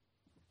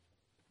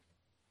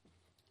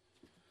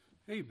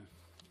Evening.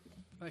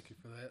 Thank you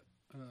for that.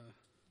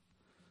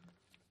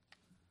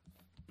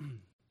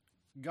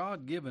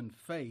 God-given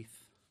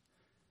faith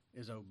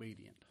is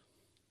obedient.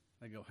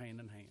 They go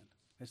hand in hand.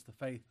 It's the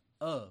faith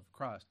of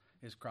Christ.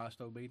 Is Christ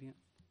obedient?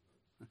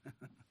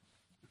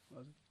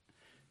 Was it?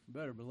 You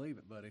better believe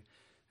it, buddy.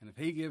 And if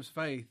he gives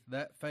faith,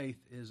 that faith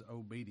is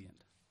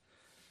obedient.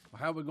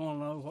 Well, how are we going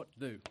to know what to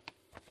do?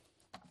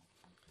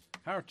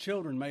 How are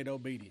children made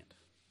obedient?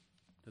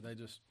 Do they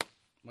just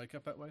wake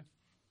up that way?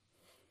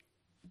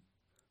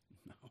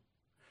 No.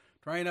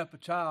 Train up a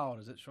child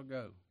as it shall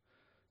go.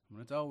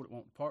 When it's old, it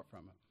won't depart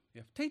from it.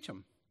 You have to teach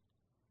them.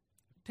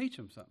 Teach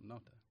them something,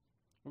 don't they?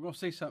 We're going to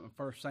see something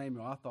in 1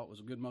 Samuel I thought was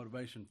a good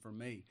motivation for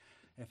me.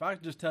 If I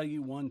could just tell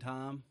you one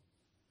time,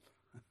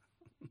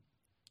 if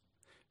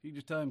you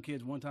just tell them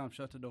kids one time,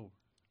 shut the door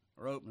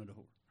or open the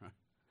door. Right?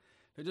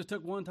 If it just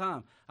took one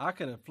time, I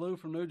could have flew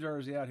from New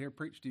Jersey out here,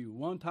 preached to you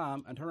one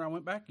time, and turned around and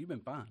went back. You've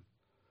been fine.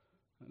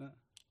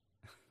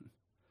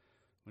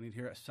 We need to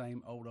hear that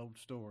same old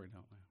story,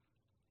 don't we?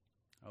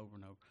 Over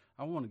and over.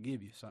 I want to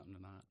give you something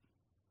tonight.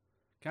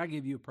 Can I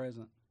give you a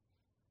present?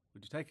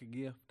 Would you take a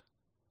gift?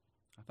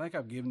 I think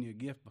I've given you a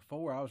gift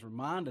before. I was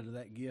reminded of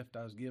that gift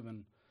I was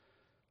given.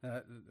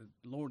 The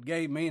Lord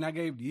gave me, and I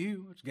gave to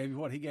you. I just gave you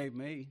what He gave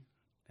me.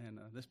 And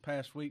this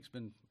past week's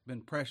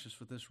been precious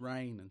with this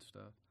rain and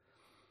stuff.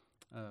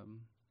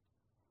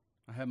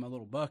 I had my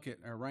little bucket.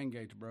 Our rain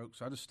gauge broke,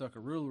 so I just stuck a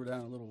ruler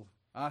down a little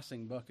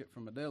icing bucket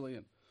from a deli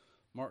and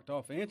marked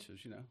off inches.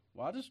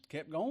 Well, I just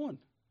kept going,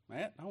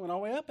 Matt. I went all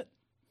the way up it.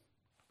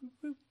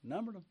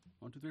 Numbered them.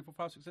 1, 2, 3, 4,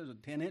 5, 6, 7. A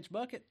 10-inch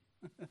bucket.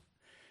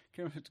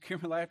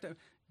 Kimberly laughed at me.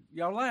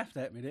 Y'all laughed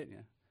at me, didn't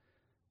you?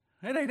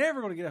 It ain't ever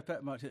going to get up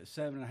that much at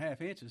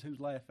 7.5 inches. Who's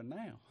laughing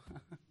now?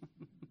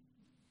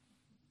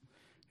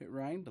 It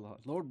rained a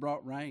lot. The Lord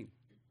brought rain.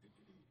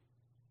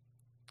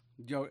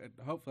 Joe,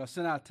 hopefully, I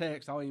sent out a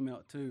text. I'll email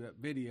it too. That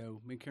video.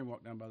 Me and Karen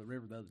walked down by the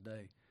river the other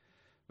day.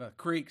 But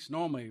creeks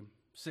normally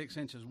 6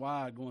 inches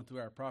wide going through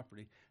our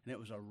property, and it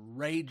was a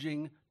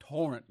raging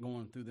torrent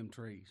going through them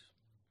trees.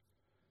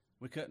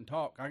 We couldn't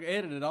talk. I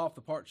edited off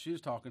the part she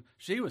was talking.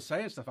 She was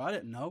saying stuff. I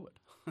didn't know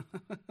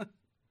it.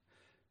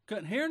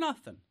 Couldn't hear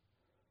nothing.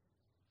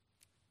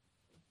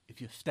 If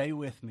you stay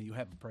with me, you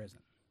have a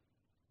present.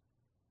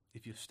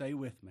 If you stay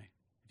with me,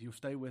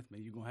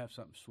 you're going to have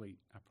something sweet,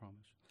 I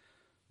promise.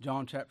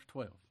 John chapter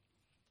 12.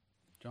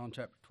 John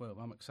chapter 12.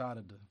 I'm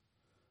excited to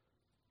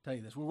tell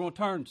you this. We're going to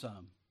turn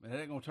some. It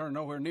ain't going to turn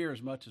nowhere near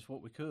as much as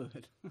what we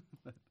could.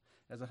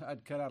 As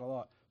I'd cut out a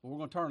lot. But we're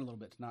going to turn a little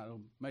bit tonight.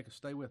 It'll make us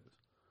stay with us.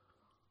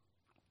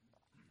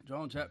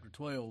 John chapter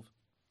 12,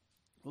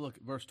 we'll look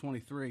at verse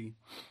 23.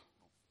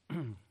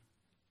 Title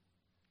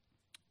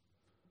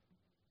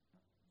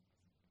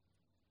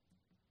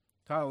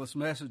of this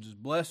message is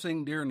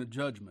Blessing During a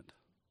Judgment.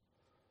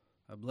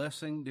 A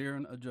blessing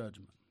during a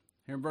judgment.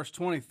 Here in verse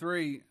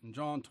 23 in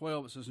John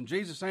 12 it says, And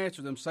Jesus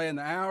answered them, saying,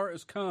 The hour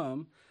is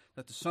come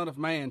that the Son of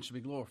Man should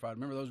be glorified.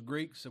 Remember those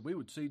Greeks said we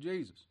would see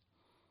Jesus.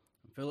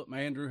 And Philip and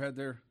Andrew had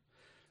their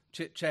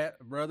chit-chat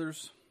of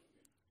brothers.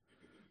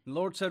 The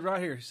Lord said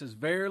right here, He says,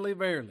 Verily,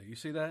 verily. You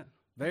see that?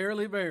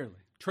 Verily, verily.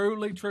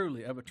 Truly,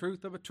 truly, of a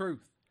truth,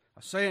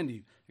 I say unto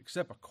you,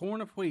 except a corn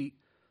of wheat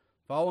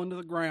fall into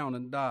the ground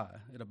and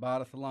die, it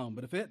abideth alone.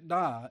 But if it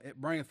die, it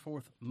bringeth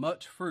forth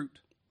much fruit.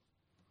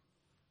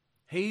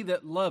 He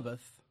that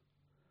loveth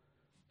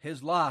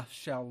his life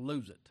shall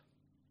lose it.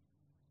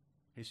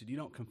 He said, You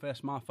don't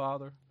confess my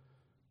Father,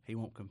 He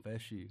won't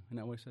confess you. Isn't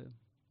that what He said?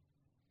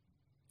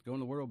 Go in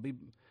the world,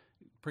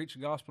 preach the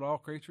gospel to all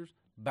creatures,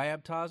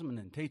 baptize them, and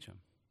then teach them.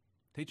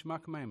 Teach my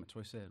commandments,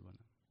 what He said, wasn't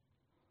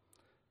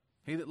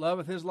it? He that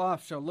loveth his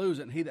life shall lose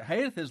it, and he that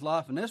hateth his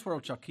life in this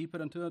world shall keep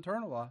it unto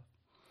eternal life.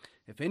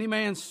 If any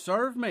man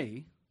serve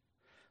me,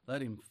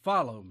 let him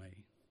follow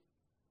me.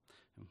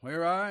 And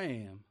where I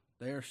am,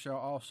 there shall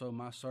also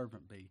my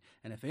servant be.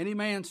 And if any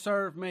man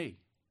serve me,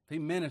 if he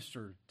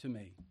minister to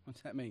me,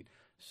 what's that mean?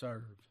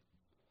 Serve.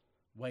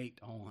 Wait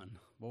on.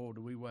 Boy,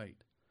 do we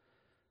wait.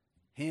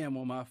 Him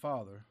will my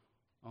Father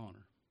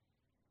honor.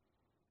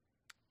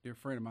 A dear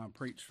friend of mine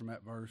preached from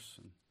that verse,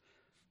 and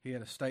he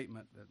had a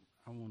statement that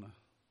I want to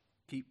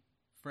keep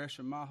fresh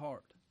in my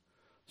heart.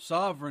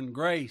 Sovereign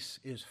grace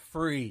is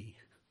free.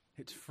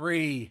 It's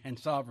free and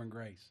sovereign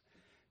grace.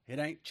 It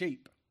ain't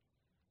cheap.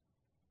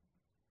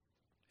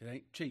 It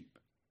ain't cheap.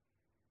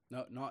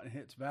 No, not in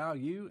its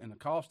value and the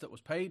cost that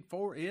was paid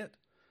for it,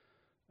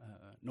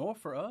 nor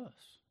for us.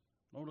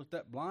 Lord, look at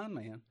that blind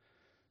man,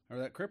 or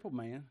that crippled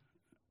man,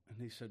 and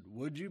He said,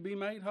 Would you be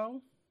made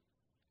whole?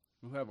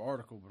 We'll have an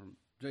article from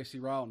J.C.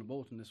 Ryle in the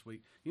bulletin this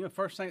week. You know the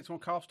first thing it's going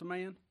to cost a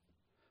man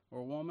or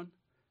a woman?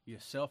 Your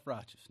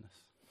self-righteousness.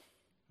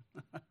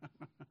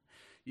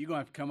 You're going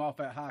to have to come off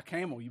that high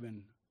camel you've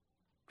been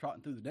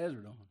trotting through the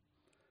desert on.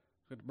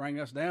 It's going to bring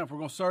us down. If we're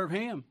going to serve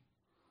Him,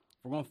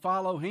 if we're going to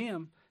follow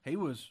Him, He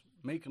was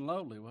meek and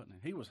lowly, wasn't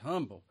He? He was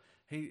humble.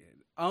 He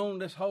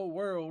owned this whole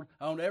world,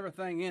 owned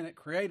everything in it,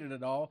 created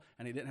it all,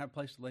 and He didn't have a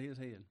place to lay His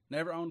head.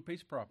 Never owned a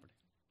piece of property.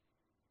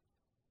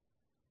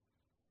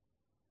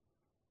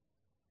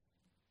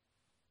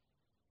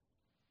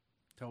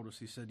 told us,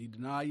 he said, you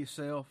deny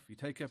yourself, you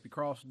take up your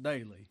cross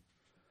daily,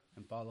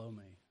 and follow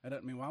me. That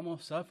doesn't mean, well, I'm going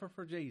to suffer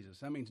for Jesus.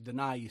 That means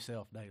deny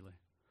yourself daily.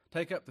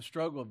 Take up the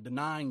struggle of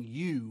denying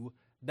you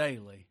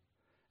daily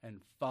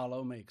and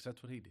follow me, because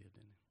that's what he did,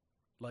 didn't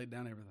he? Laid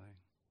down everything.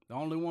 The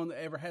only one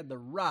that ever had the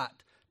right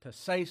to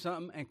say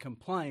something and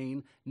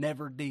complain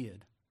never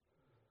did.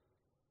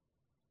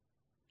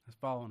 That's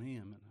following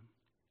him, isn't it?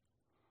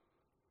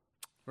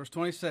 Verse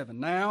 27,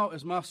 now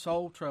is my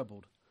soul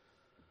troubled.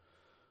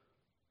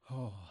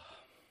 Oh,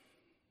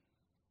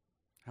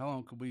 how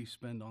long could we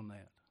spend on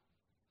that?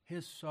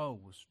 His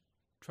soul was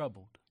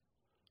troubled.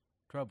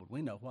 Troubled.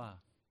 We know why.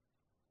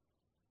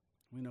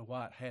 We know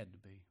why it had to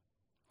be.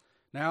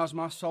 Now is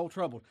my soul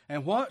troubled.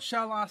 And what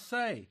shall I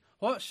say?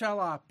 What shall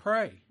I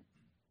pray?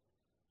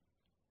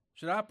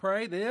 Should I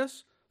pray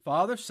this?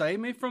 Father, save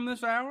me from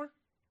this hour?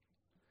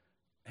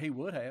 He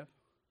would have.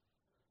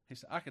 He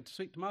said, I could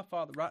speak to my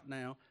Father right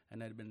now,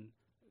 and there'd have been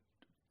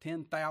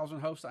 10,000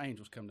 hosts of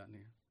angels come down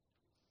here.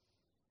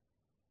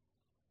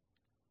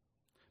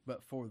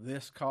 But for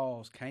this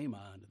cause came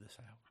I unto this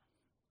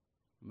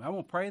hour. Am I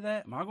going to pray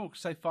that? Am I going to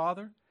say,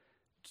 Father,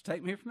 just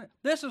take me from it?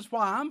 This is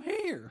why I'm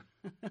here.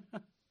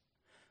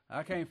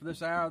 I came for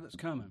this hour that's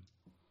coming.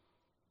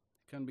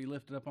 He come to be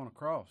lifted up on a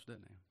cross,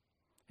 didn't he?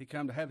 He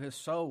come to have his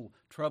soul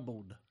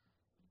troubled,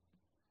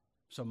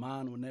 so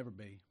mine would never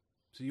be,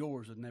 so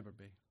yours would never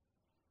be.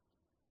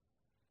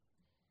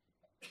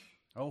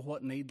 Oh,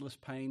 what needless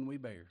pain we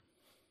bear,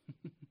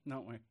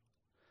 don't we?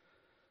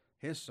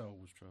 His soul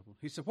was troubled.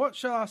 He said, what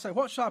shall I say?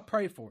 What shall I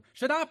pray for?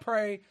 Should I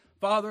pray,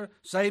 Father,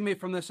 save me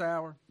from this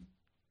hour?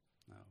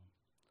 No.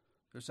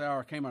 This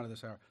hour came out of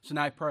this hour. So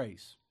now he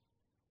prays.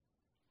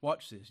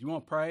 Watch this. You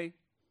want to pray?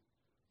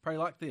 Pray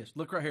like this.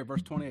 Look right here,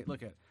 verse 28.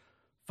 Look at it.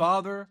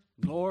 Father,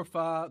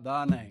 glorify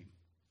thy name.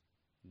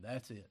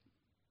 That's it.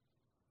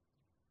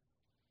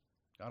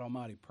 God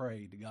Almighty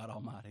prayed to God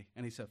Almighty.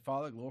 And he said,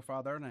 Father,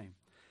 glorify thy name.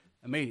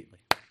 Immediately.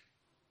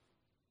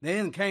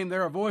 Then came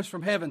there a voice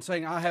from heaven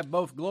saying, I have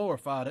both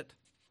glorified it,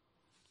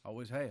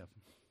 always have,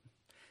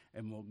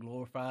 and will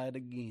glorify it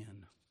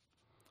again.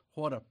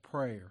 What a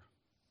prayer.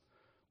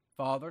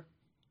 Father,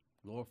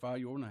 glorify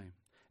your name.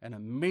 And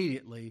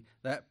immediately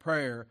that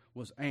prayer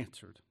was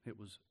answered. It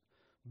was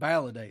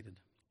validated.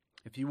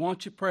 If you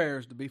want your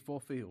prayers to be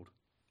fulfilled,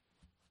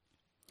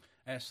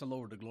 ask the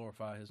Lord to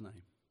glorify his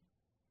name.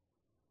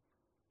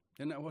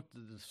 Isn't that what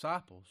the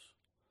disciples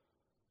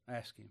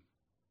asked him?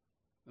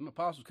 The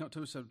apostles come to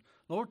him and said,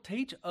 Lord,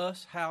 teach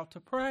us how to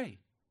pray.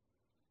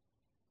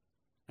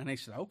 And he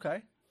said,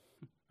 okay.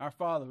 Our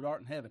Father who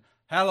art in heaven,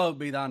 hallowed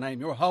be thy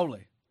name. You're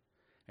holy.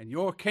 And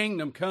your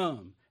kingdom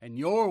come, and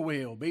your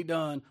will be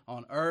done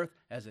on earth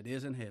as it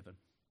is in heaven.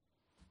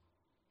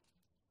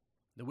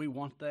 Do we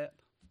want that?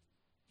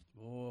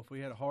 Oh, if we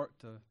had a heart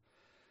to,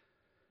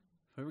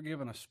 if we were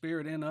given a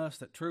spirit in us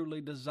that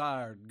truly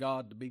desired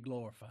God to be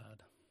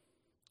glorified,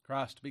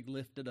 Christ to be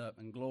lifted up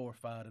and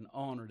glorified and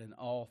honored in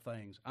all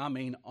things. I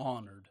mean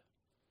honored.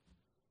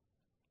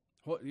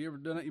 What, you ever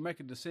done it? You make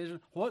a decision.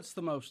 What's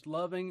the most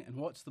loving and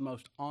what's the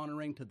most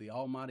honoring to the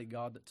Almighty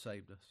God that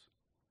saved us?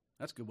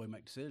 That's a good way to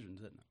make decisions,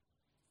 isn't it?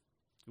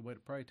 Good way to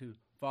pray too.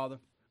 Father,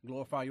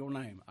 glorify your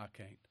name. I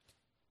can't.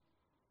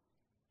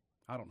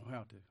 I don't know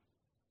how to.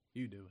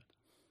 You do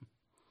it.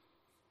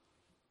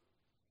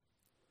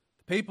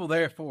 The people,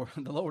 therefore,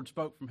 the Lord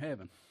spoke from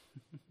heaven.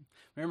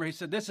 Remember, he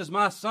said, this is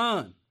my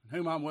son, in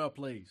whom I'm well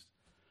pleased.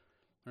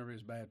 Remember, he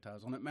was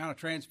baptized. On that Mount of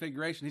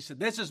Transfiguration, he said,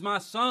 this is my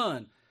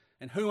son,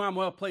 in whom I'm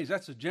well pleased.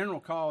 That's a general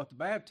call at the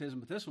baptism,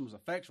 but this one was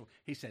effectual.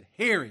 He said,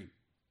 hear him.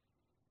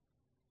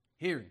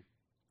 Hear him.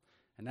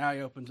 And now he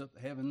opens up the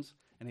heavens,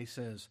 and he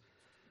says,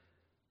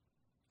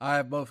 I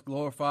have both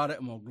glorified it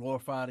and will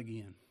glorify it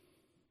again.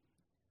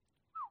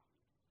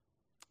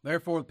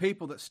 Therefore, the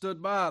people that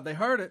stood by, they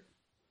heard it,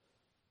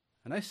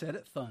 and they said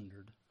it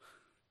thundered.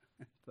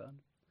 Thundered.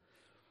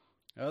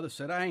 Others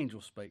said, an angel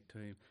spake to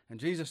him. And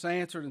Jesus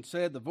answered and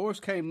said, the voice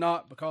came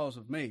not because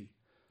of me,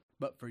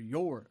 but for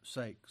your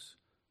sakes.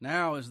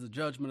 Now is the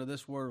judgment of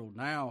this world.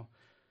 Now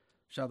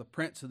shall the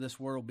prince of this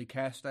world be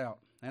cast out.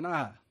 And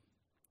I,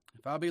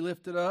 if I be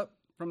lifted up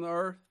from the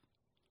earth,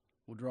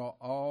 will draw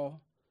all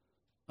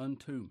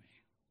unto me.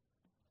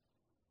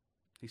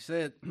 He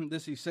said,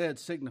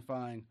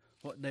 signifying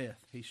what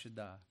death he should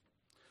die.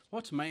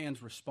 What's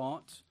man's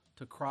response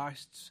to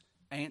Christ's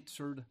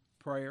answered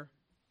prayer?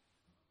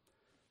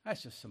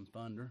 That's just some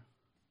thunder.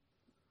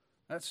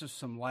 That's just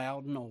some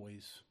loud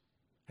noise.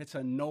 It's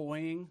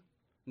annoying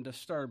and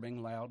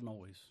disturbing loud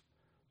noise.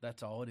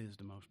 That's all it is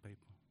to most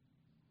people.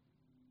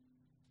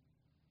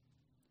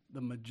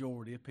 The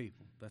majority of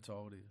people, that's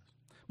all it is.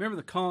 Remember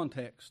the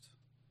context.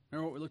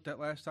 Remember what we looked at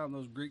last time,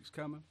 those Greeks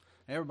coming?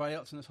 Everybody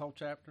else in this whole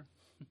chapter?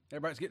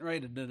 Everybody's getting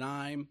ready to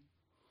deny him.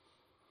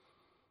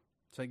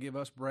 Say, give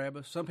us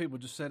Barabbas. Some people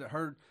just said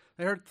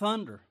they heard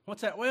thunder.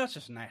 What's that? Well, it's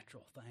just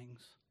natural things.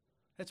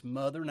 It's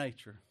Mother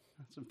Nature.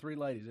 That's some three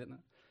ladies, isn't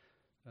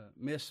it?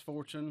 Miss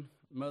Fortune,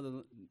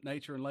 Mother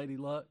Nature, and Lady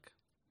Luck.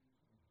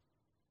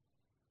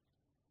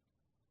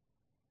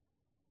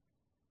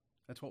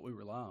 That's what we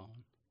rely on.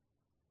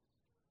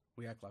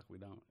 We act like we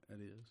don't. It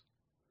is.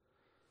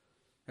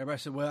 Everybody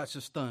said, well, that's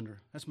just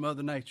thunder. That's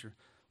Mother Nature.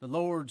 The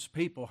Lord's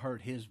people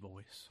heard his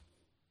voice.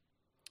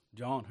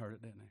 John heard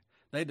it, didn't he?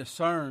 They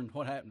discerned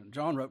what happened.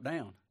 John wrote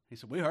down. He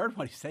said, we heard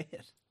what he said.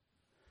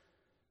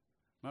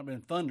 Might have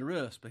been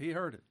thunderous, but he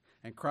heard it.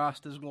 And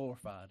Christ is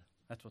glorified.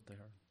 That's what they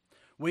heard.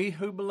 We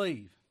who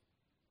believe.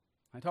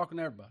 I ain't talking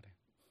to everybody.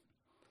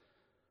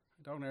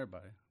 I'm talking to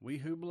everybody. We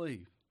who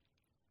believe.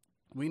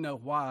 We know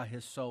why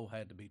his soul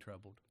had to be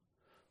troubled.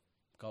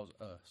 Because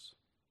of us.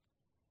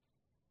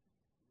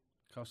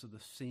 Because of the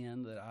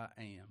sin that I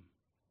am.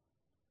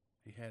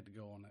 He had to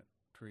go on that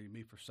tree,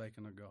 be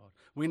forsaken of God.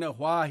 We know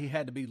why he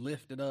had to be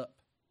lifted up.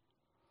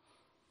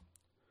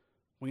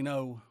 We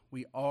know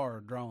we are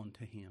drawn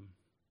to him.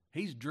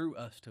 He's drew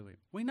us to him.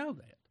 We know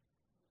that.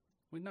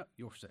 We know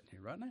you're sitting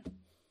here right now.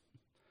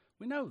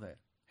 We know that.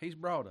 He's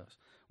brought us.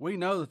 We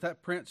know that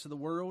that prince of the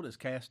world is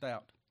cast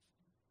out.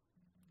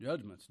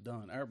 Judgment's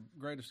done. Our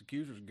greatest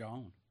accuser's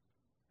gone.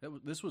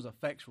 This was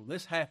effectual.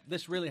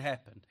 This really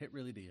happened. It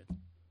really did.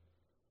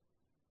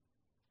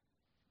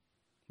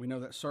 We know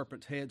that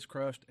serpent's head's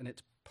crushed, and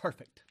it's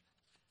perfect.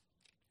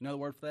 You know the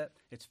word for that?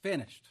 It's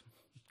finished.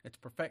 It's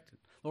perfected.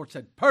 The Lord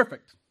said,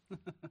 perfect.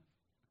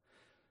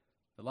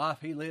 The life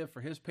he lived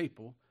for his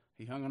people,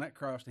 he hung on that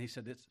cross, and he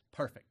said, it's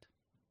perfect.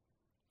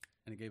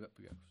 And he gave up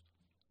the ghost.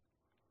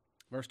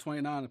 Verse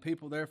 29, the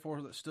people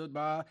therefore that stood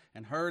by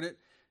and heard it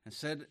and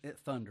said it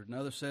thundered.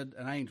 Another said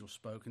an angel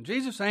spoke. And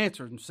Jesus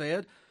answered and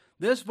said,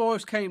 this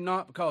voice came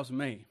not because of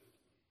me.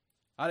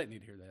 I didn't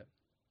need to hear that.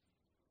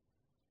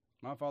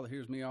 My Father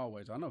hears me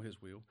always. I know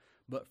his will.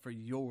 But for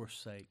your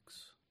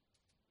sakes.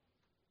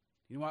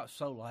 You know why it's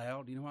so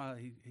loud? You know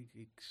why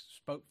he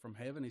spoke from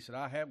heaven? He said,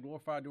 I have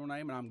glorified your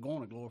name, and I'm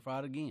going to glorify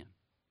it again.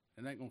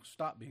 It ain't going to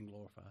stop being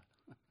glorified.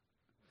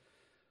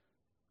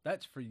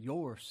 That's for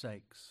your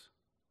sakes.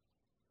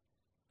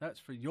 That's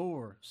for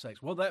your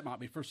sakes. Well, that might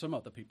be for some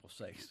other people's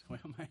sakes. Well,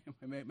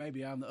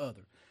 maybe I'm the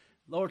other.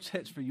 Lord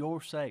said it's for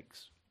your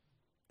sakes.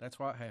 That's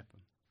why it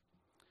happened.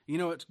 You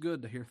know, it's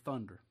good to hear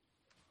thunder.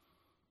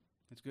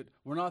 It's good.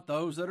 We're not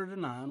those that are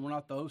denying. We're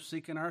not those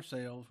seeking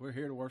ourselves. We're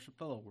here to worship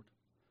the Lord.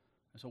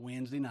 It's a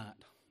Wednesday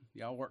night.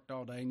 Y'all worked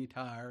all day and you're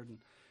tired,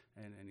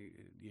 and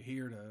you're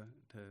here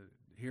to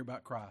hear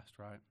about Christ,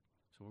 right?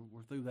 So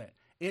we're through that.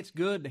 It's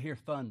good to hear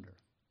thunder.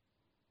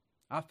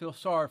 I feel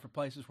sorry for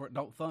places where it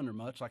don't thunder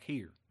much, like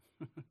here.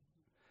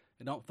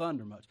 It don't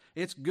thunder much.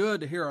 It's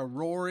good to hear a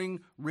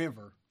roaring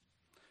river.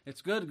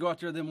 It's good to go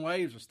out there, them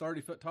waves was 30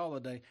 foot tall a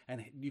day,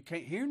 and you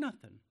can't hear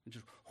nothing. It's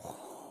just,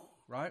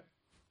 right?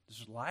 It's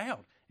just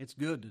loud. It's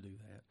good to do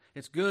that.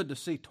 It's good to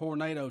see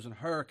tornadoes and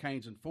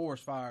hurricanes and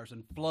forest fires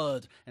and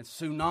floods and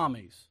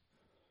tsunamis.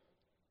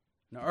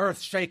 And the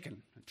earth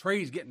shaking, and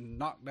trees getting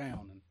knocked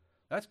down. And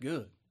that's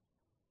good.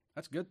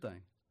 That's a good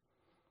thing.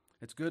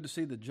 It's good to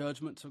see the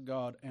judgments of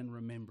God and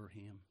remember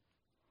him.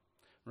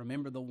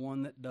 Remember the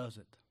one that does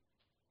it.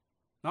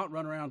 Not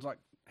run around like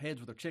heads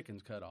with their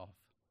chickens cut off,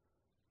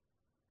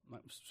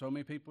 like so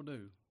many people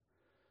do.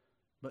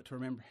 But to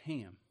remember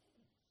him.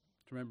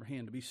 To remember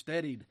him. To be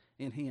steadied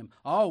in him.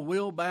 All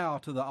will bow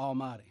to the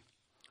Almighty.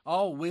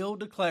 All will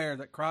declare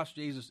that Christ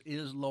Jesus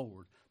is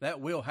Lord. That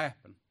will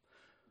happen.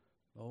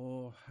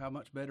 Oh, how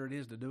much better it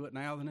is to do it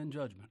now than in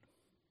judgment.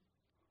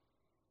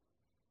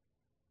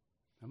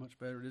 How much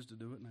better it is to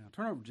do it now.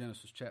 Turn over to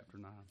Genesis chapter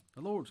 9.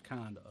 The Lord's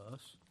kind to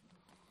us.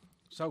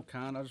 So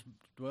kind. I just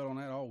dwelt on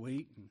that all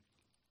week. And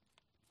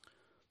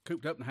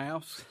cooped up in the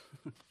house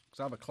because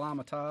I've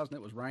acclimatized and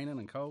it was raining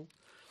and cold.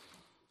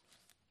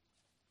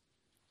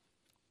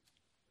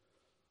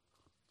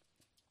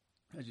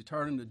 As you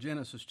turn into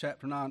Genesis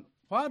chapter 9,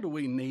 why do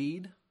we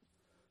need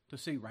to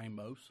see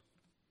rainbows?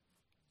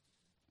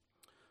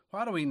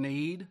 Why do we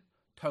need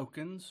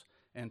tokens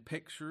and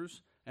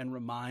pictures and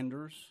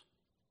reminders?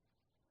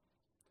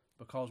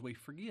 Because we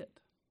forget.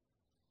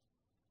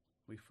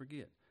 We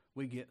forget.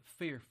 We get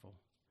fearful.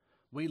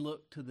 We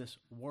look to this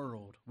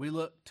world. We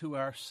look to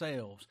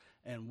ourselves.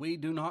 And we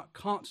do not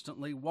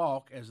constantly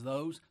walk as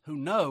those who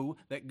know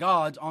that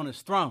God's on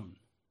his throne.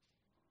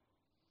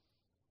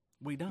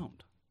 We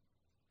don't.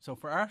 So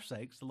for our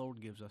sakes, the Lord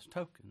gives us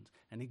tokens.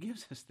 And he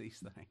gives us these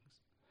things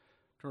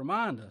to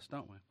remind us,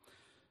 don't we?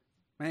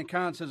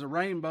 Mankind says a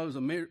rainbow is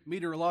a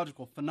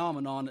meteorological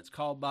phenomenon that's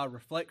caused by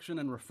reflection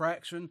and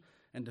refraction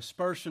and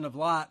dispersion of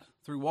light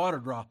through water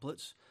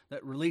droplets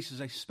that releases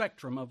a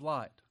spectrum of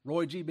light.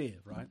 Roy G. Biv,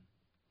 right?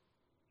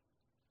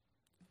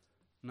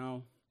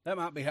 No, that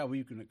might be how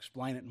you can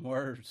explain it in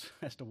words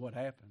as to what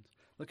happens.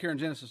 Look here in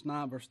Genesis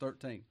 9, verse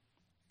 13.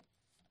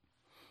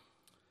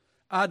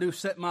 I do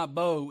set my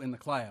bow in the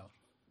cloud.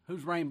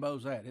 Whose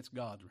rainbow's that? It's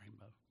God's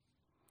rainbow.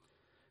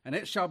 And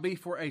it shall be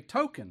for a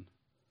token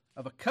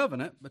of a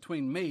covenant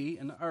between me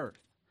and the earth.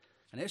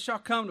 And it shall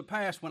come to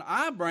pass when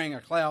I bring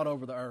a cloud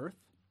over the earth,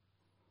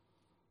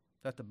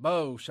 that the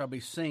bow shall be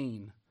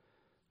seen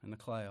in the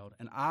cloud,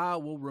 and I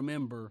will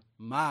remember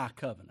my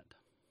covenant,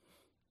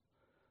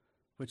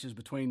 which is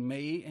between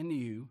me and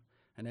you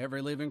and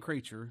every living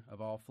creature of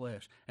all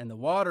flesh. And the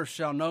waters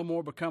shall no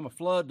more become a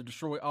flood to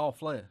destroy all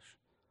flesh.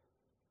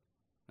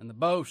 and the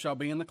bow shall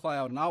be in the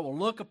cloud, and I will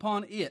look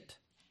upon it.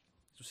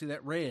 So see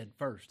that red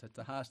first. That's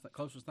the highest, the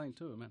closest thing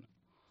to him, isn't it?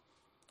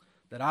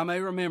 That I may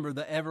remember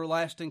the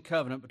everlasting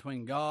covenant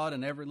between God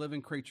and every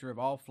living creature of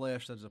all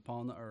flesh that is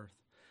upon the earth.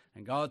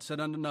 And God said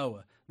unto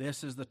Noah,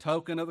 This is the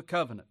token of the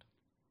covenant,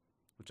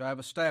 which I have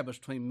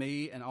established between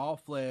me and all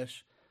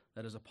flesh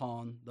that is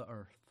upon the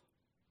earth.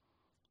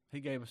 He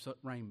gave us a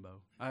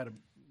rainbow. I had a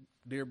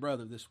dear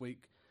brother this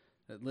week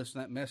that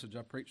listened to that message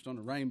I preached on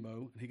the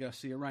rainbow, and he got to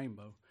see a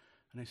rainbow.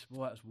 And he said,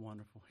 boy, that was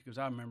wonderful. He goes,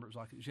 I remember it was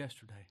like it was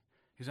yesterday.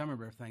 He goes, I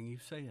remember everything you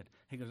said.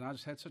 He goes, and I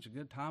just had such a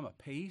good time of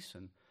peace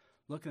and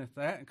looking at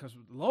that, because the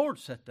Lord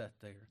set that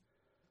there.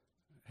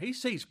 He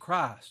sees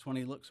Christ when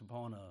he looks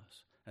upon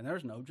us, and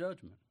there's no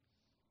judgment.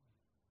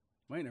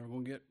 We ain't never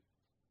going to get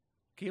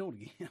killed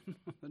again.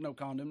 There's no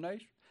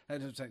condemnation.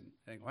 That just ain't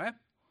going to happen.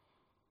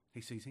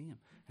 He sees him,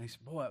 and he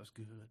said, boy, that was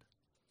good.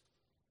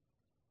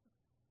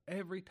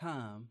 Every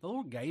time, the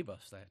Lord gave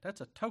us that.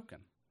 That's a token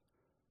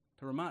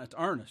to remind. It's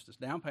earnest. It's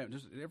down payment.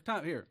 Just every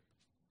time here.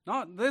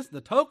 Not this.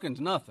 The token's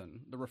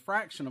nothing. The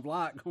refraction of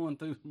light going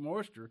through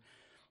moisture.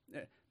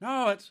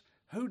 No, it's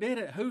who did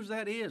it, whose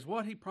that is,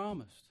 what he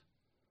promised.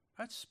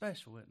 That's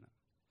special, isn't it?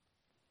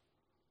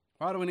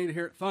 Why do we need to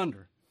hear it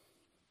thunder?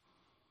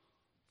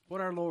 What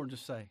did our Lord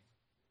just say?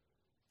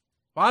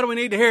 Why do we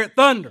need to hear it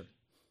thunder?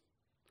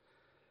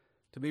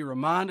 To be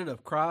reminded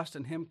of Christ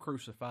and him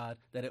crucified,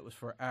 that it was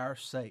for our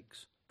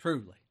sakes,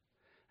 truly,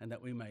 and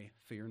that we may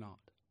fear not.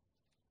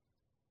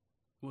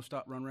 We'll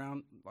stop running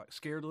around like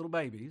scared little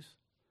babies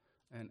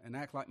and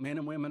act like men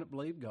and women that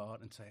believe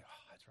God and say,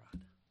 oh, that's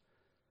right.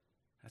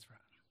 That's right.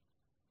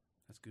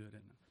 That's good, isn't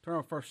it? Turn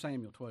on 1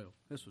 Samuel 12.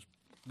 This was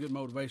good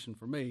motivation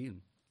for me,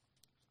 and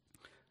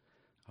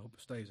I hope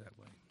it stays that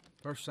way.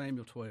 1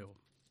 Samuel 12.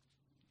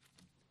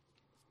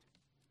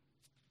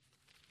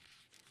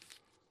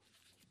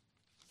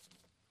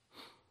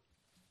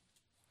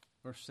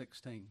 Verse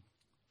 16.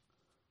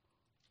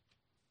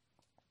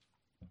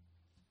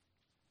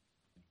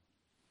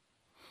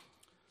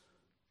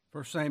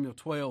 First Samuel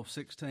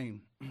 12:16.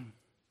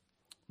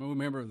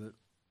 Remember that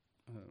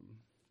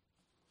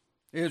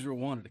Israel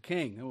wanted a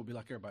king. It would be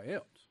like everybody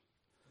else.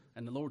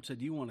 And the Lord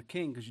said, you want a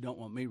king because you don't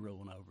want me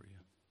ruling over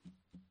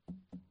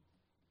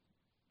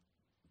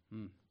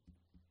you.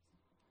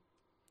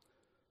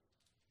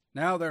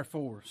 Now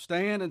therefore,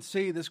 stand and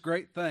see this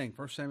great thing,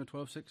 1 Samuel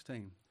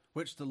 12:16,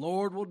 which the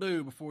Lord will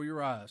do before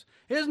your eyes.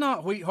 Is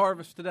not wheat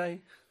harvest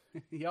today?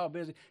 Y'all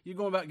busy? You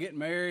going about getting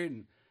married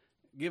and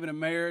giving them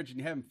marriage, and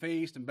you're having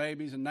feasts and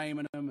babies and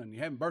naming them, and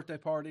you're having birthday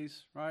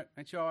parties, right?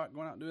 Ain't y'all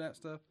going out and do that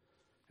stuff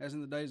as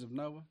in the days of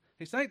Noah?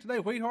 He said, ain't today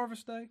wheat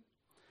harvest day?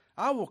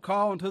 I will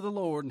call unto the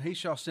Lord, and he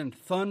shall send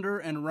thunder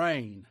and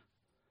rain,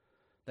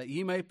 that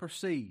ye may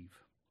perceive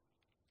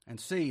and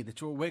see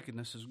that your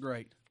wickedness is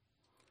great,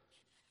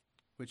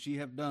 which ye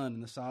have done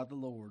in the sight of the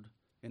Lord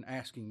in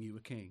asking you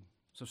a king.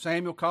 So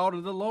Samuel called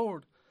unto the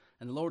Lord,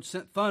 and the Lord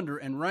sent thunder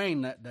and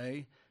rain that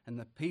day, and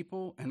the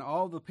people and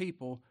all the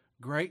people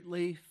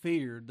greatly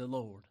feared the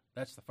Lord.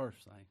 That's the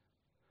first thing.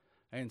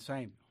 And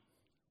Samuel,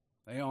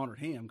 they honored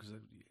him because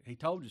he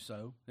told you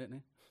so, didn't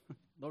he?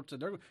 The Lord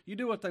said, you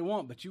do what they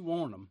want, but you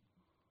warn them.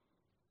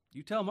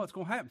 You tell them what's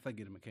going to happen if they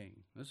get him a king.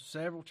 This is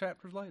several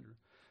chapters later.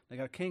 They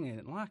got a king and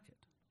they didn't like it.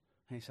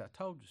 And he said, I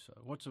told you so.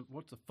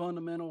 What's the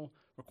fundamental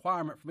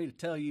requirement for me to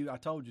tell you I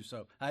told you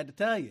so? I had to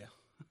tell you.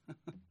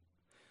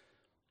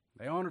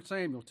 They honored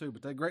Samuel too,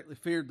 but they greatly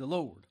feared the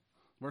Lord.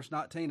 Verse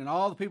 19, and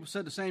all the people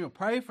said to Samuel,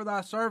 pray for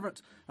thy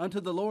servants unto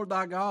the Lord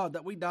thy God,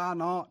 that we die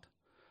not.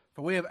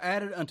 For we have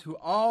added unto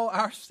all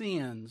our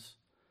sins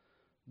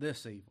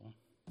this evil,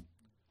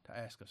 to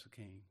ask us a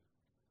king.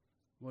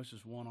 What's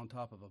just one on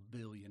top of a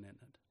billion,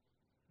 isn't it?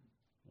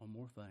 One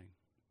more thing.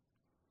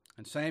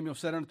 And Samuel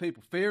said unto the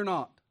people, fear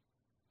not,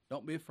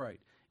 don't be afraid.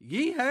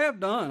 Ye have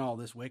done all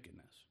this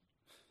wickedness.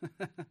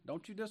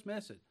 Don't you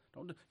dismiss it.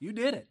 You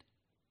did it.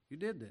 You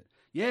did that.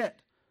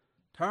 Yet,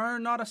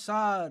 turn not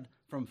aside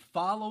from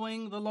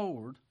following the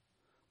Lord,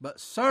 but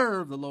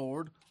serve the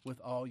Lord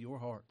with all your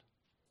heart.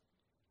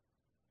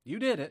 You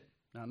did it.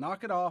 Now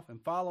knock it off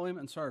and follow him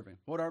and serve him.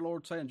 What our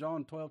Lord say in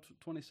John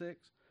 12:26?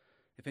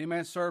 If any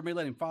man serve me,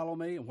 let him follow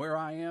me, and where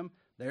I am,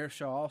 there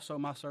shall also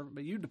my servant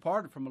be. You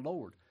departed from the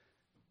Lord.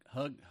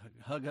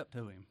 Hug up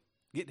to him.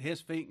 Get to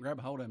his feet and grab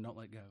a hold of him. Don't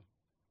let go.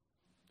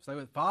 Stay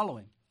with him. Follow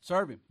him.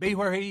 Serve him. Be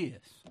where he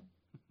is.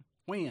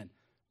 When?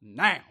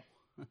 Now.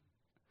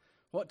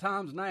 What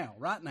time's now?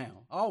 Right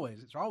now.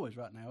 Always. It's always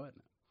right now, isn't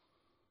it?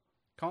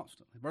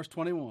 Constantly. Verse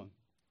 21.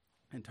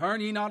 And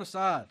turn ye not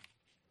aside,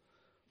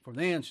 for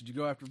then should you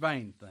go after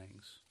vain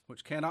things,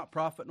 which cannot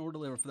profit nor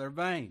deliver, for they're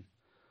vain.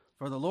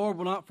 For the Lord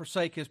will not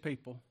forsake his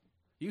people.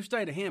 You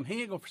stay to him.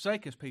 He ain't going to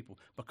forsake his people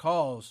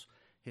because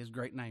his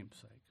great name's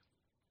sake.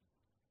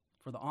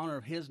 For the honor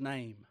of his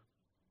name,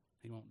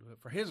 he won't do it.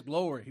 For his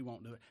glory, he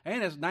won't do it.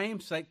 And his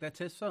name's sake, that's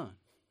his son.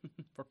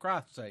 For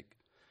Christ's sake,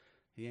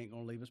 he ain't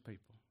going to leave his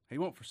people. He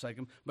won't forsake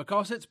them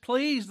because it's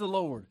pleased the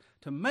Lord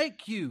to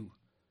make you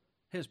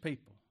his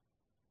people.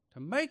 To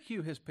make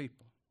you his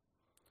people.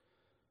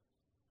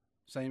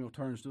 Samuel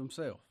turns to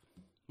himself.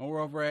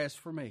 Moreover, as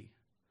for me,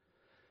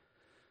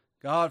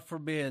 God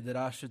forbid that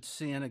I should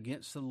sin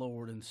against the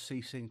Lord in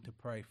ceasing to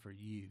pray for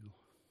you.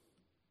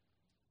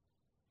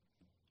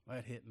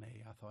 That hit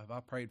me. I thought, have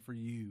I prayed for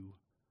you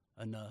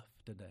enough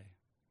today?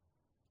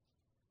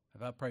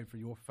 Have I prayed for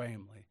your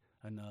family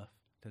enough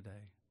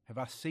today? Have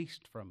I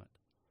ceased from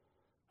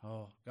it?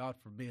 Oh, God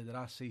forbid that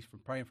I cease from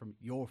praying for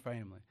your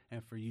family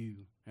and for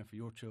you and for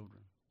your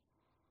children.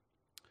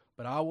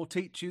 But I will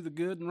teach you the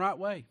good and right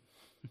way.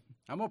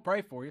 I'm going to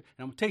pray for you,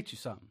 and I'm going to teach you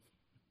something.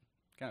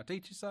 Can I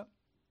teach you something?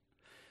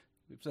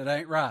 People said, that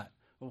ain't right.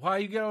 Well, why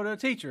you go to a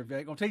teacher if they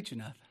ain't going to teach you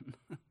nothing?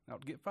 I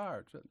ought to get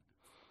fired, shouldn't it?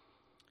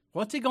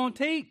 What's he going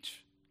to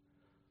teach?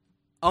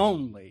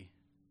 Only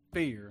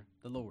fear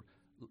the Lord.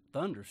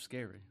 Thunder's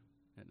scary,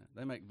 isn't it?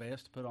 They make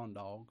vests to put on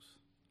dogs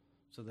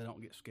so they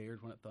don't get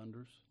scared when it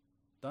thunders.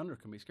 Thunder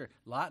can be scary.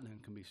 Lightning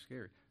can be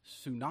scary.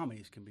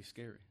 Tsunamis can be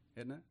scary,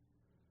 isn't it?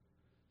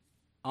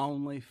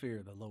 Only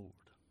fear the Lord.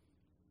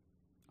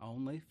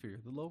 Only fear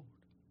the Lord.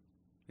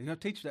 He's going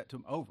to teach that to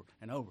him over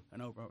and over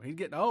and over. He's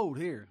getting old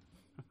here.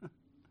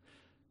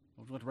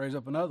 We're going to raise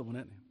up another one,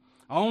 isn't he?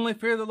 Only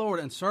fear the Lord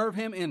and serve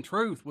him in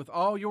truth with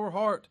all your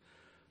heart.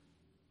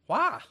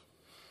 Why?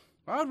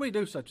 Why would we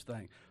do such a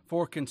thing?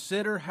 For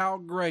consider how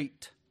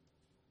great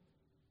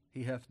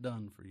he hath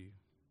done for you.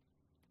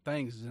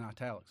 Things is in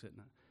italics, isn't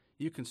it?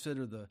 You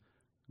consider the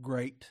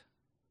great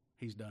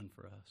he's done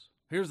for us.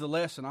 Here's the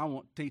lesson I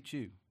want to teach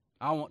you.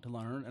 I want to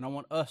learn, and I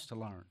want us to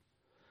learn.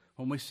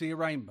 When we see a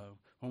rainbow,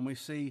 when we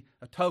see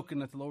a token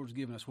that the Lord's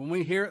given us, when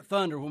we hear it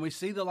thunder, when we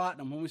see the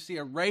lightning, when we see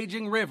a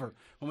raging river,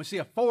 when we see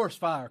a forest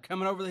fire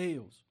coming over the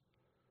hills,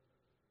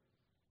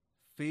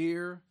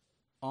 fear,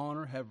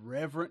 honor, have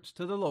reverence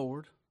to the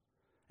Lord,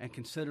 and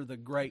consider the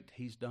great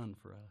he's done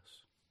for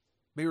us.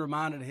 Be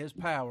reminded of his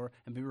power,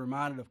 and be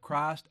reminded of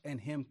Christ and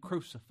him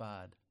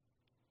crucified.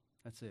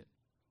 That's it.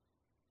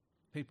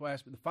 People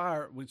ask me, the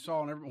fire we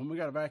saw when we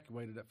got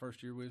evacuated that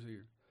first year we was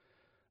here,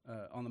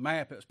 on the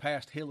map it was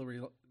past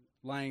Hillary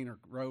Lane or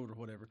road or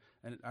whatever,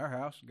 and our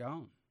house is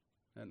gone.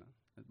 And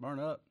it's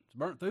burnt up. It's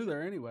burnt through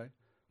there anyway.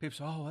 People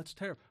say, oh, that's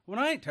terrible. Well,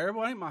 it ain't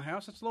terrible. It ain't my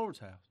house. It's the Lord's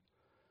house.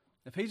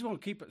 If he's going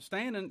to keep it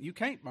standing, you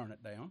can't burn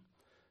it down.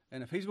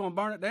 And if he's going to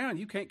burn it down,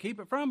 you can't keep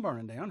it from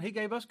burning down. He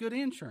gave us good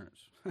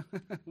insurance.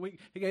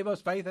 He gave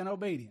us faith and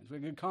obedience. We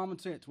had good common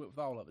sense with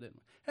all of it, didn't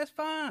we? That's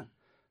fine.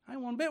 I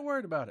ain't one bit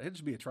worried about it. It'll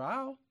just be a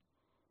trial.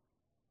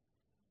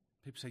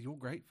 People say, your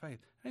great faith.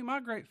 Ain't my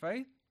great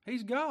faith.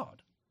 He's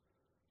God.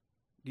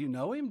 Do you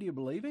know him? Do you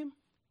believe him?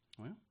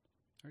 Well,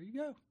 there you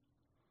go.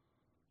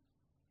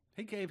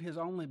 He gave his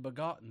only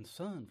begotten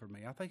son for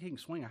me. I think he can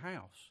swing a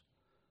house.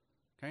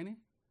 Can't he?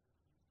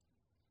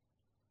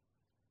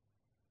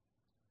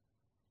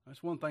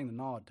 That's one thing to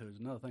nod to. It's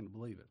another thing to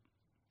believe it.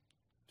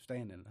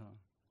 Stand in it, huh?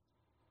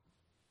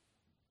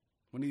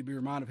 We need to be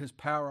reminded of his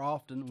power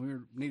often.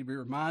 We need to be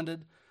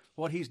reminded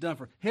what he's done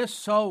for. His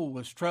soul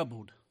was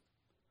troubled.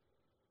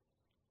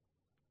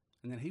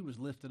 And then he was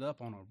lifted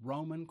up on a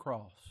Roman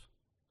cross.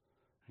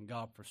 And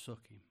God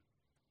forsook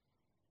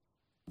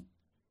him.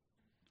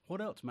 What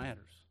else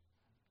matters?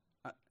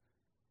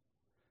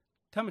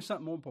 Tell me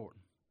something more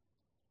important.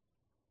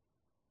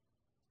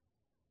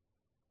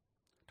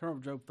 Turn over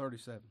to Job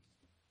 37.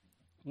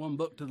 One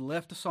book to the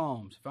left of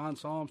Psalms. Find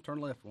Psalms, turn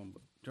left one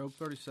book. Job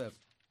 37.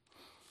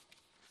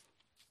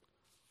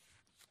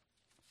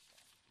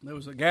 There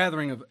was a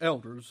gathering of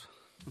elders.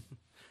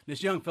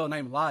 This young fellow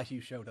named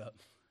Elihu showed up.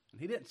 And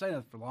he didn't say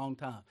nothing for a long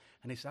time.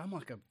 And he said, I'm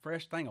like a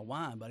fresh thing of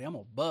wine, buddy. I'm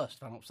going to bust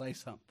if I don't say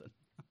something.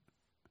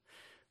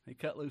 He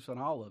cut loose on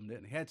all of them,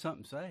 didn't he? He had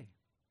something to say.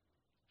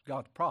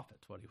 God the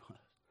prophet's what he was.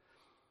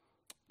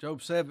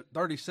 Job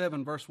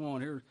 37, verse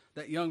 1. Here,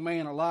 that young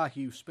man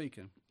Elihu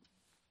speaking.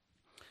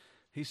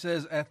 He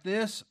says, at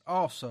this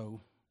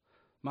also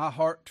my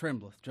heart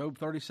trembleth. Job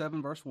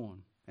 37, verse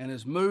 1. And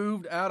is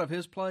moved out of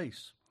his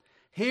place.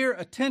 Hear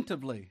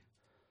attentively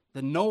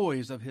the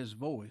noise of his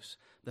voice,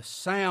 the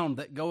sound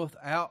that goeth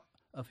out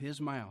of his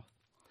mouth.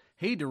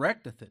 He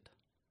directeth it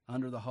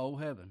under the whole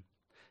heaven,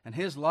 and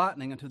his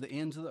lightning unto the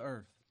ends of the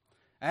earth.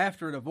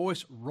 After it a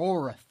voice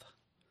roareth.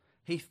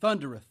 He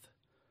thundereth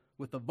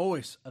with the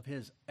voice of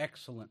his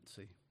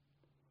excellency.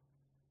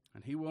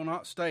 And he will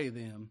not stay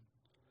them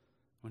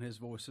when his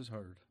voice is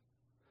heard.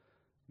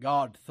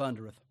 God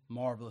thundereth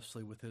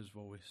marvelously with his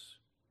voice.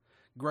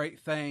 Great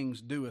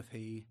things doeth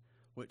he,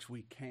 which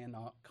we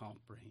cannot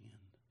comprehend.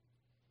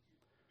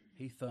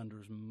 He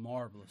thunders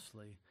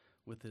marvelously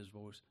with his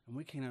voice, and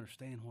we can't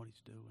understand what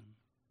he's doing.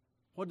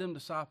 What did them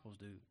disciples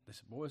do? They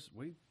said, boys,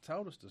 we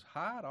told us to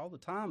hide all the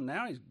time.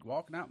 Now he's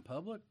walking out in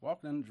public,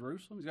 walking in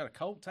Jerusalem. He's got a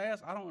colt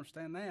task. I don't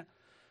understand that.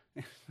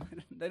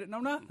 They didn't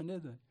know nothing,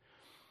 did they?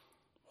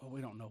 Well,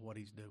 we don't know what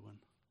he's doing.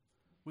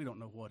 We don't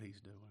know what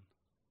he's doing.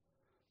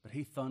 But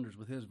he thunders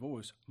with his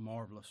voice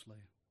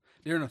marvelously.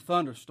 During a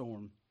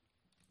thunderstorm,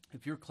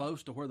 if you're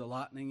close to where the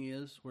lightning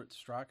is, where it's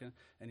striking,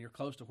 and you're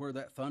close to where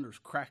that thunder's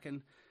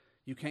cracking,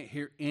 you can't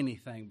hear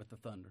anything but the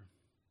thunder.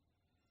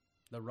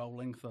 The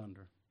rolling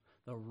thunder.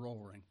 The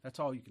roaring. That's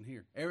all you can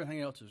hear.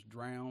 Everything else is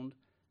drowned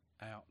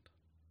out.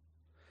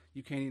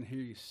 You can't even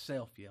hear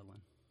yourself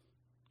yelling.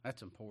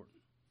 That's important.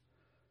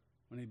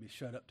 We need to be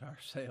shut up to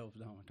ourselves,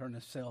 don't we? Turn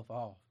this self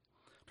off.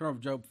 Turn over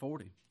to Job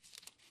 40.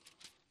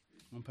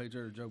 One page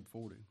there to Job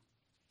 40.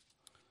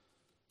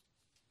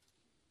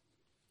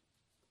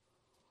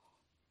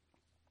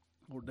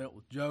 Lord dealt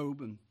with Job,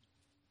 and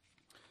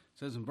it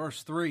says in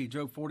verse 3,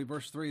 Job 40,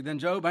 verse 3, Then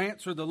Job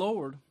answered the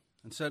Lord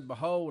and said,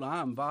 Behold, I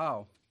am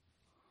vile.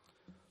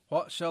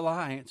 What shall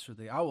I answer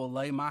thee? I will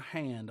lay my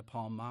hand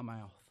upon my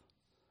mouth.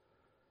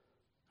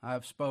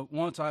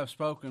 Once I have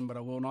spoken, but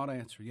I will not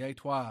answer. Yea,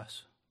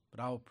 twice, but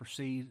I will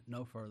proceed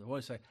no further. What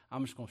do you say?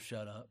 I'm just going to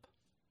shut up.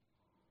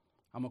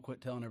 I'm going to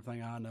quit telling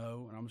everything I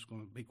know, and I'm just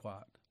going to be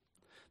quiet.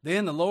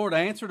 Then the Lord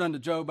answered unto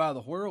Job by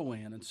the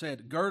whirlwind, and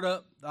said, Gird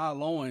up thy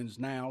loins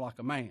now like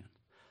a man.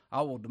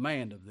 I will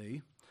demand of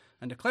thee,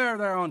 and declare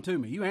thereunto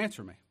me. You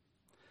answer me.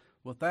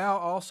 Wilt thou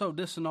also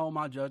disannul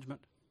my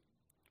judgment?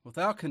 Wilt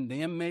thou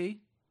condemn me,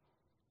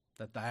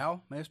 that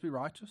thou mayest be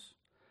righteous?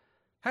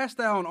 Hast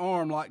thou an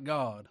arm like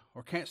God,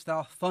 or canst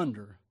thou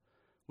thunder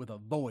with a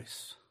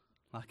voice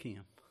like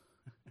him?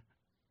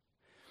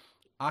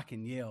 I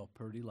can yell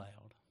pretty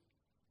loud.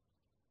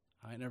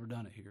 I ain't never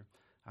done it here.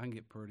 I can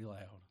get pretty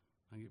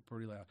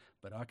loud.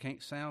 But I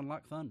can't sound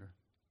like thunder.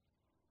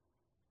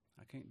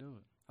 I can't do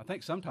it. I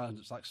think sometimes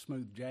it's like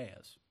smooth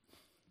jazz.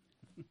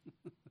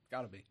 It's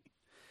got to be.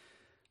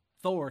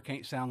 Thor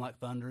can't sound like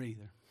thunder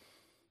either.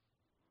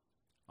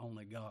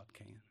 Only God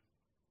can.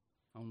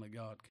 Only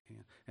God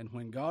can. And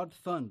when God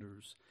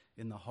thunders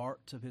in the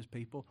hearts of his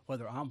people,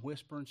 whether I'm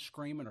whispering,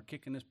 screaming, or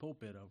kicking this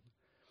pulpit over,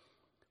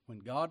 when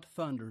God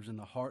thunders in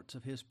the hearts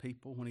of his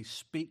people, when he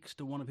speaks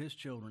to one of his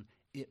children,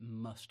 it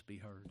must be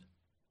heard.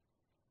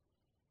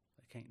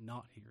 They can't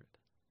not hear it.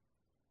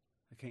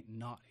 They can't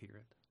not hear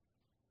it.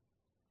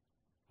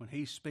 When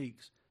he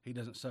speaks, he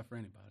doesn't suffer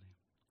anybody.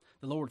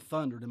 The Lord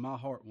thundered in my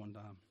heart one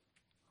time.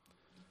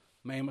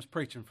 Man was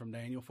preaching from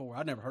Daniel 4.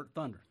 I'd never heard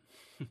thunder.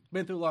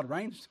 Been through a lot of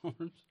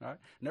rainstorms, right?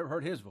 Never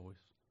heard his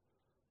voice.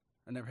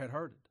 I never had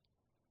heard it.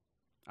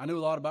 I knew a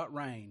lot about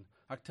rain.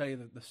 I could tell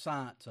you the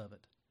science of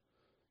it.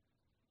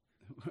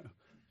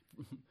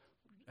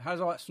 How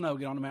does all that snow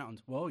get on the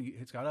mountains? Well,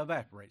 it's got to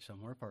evaporate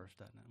somewhere first,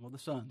 doesn't it? Well, the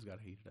sun's got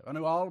to heat it up. I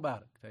knew all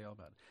about it. I tell you all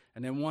about it.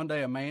 And then one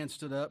day a man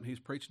stood up, and he was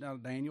preaching out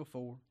of Daniel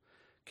 4,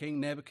 King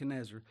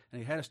Nebuchadnezzar,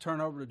 and he had us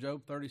turn over to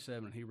Job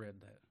 37, and he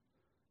read that.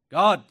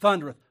 God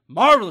thundereth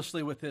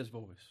marvelously with his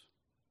voice.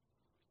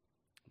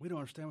 We don't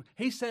understand.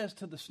 He says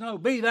to the snow,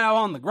 Be thou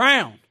on the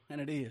ground,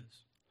 and it is.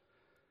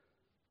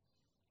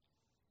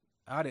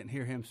 I didn't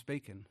hear him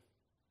speaking.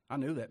 I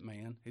knew that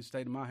man. He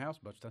stayed in my house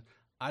a bunch of times.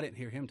 I didn't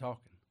hear him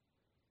talking.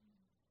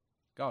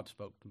 God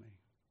spoke to me.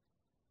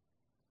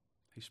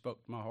 He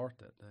spoke to my heart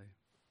that day.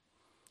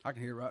 I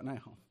can hear it right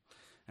now.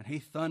 And he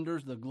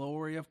thunders the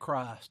glory of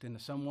Christ into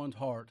someone's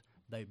heart.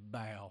 They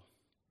bow.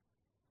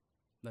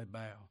 They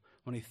bow.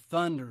 When he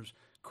thunders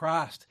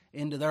Christ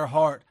into their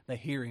heart, they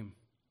hear him.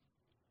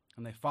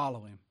 And they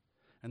follow him.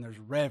 And there's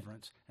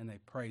reverence. And they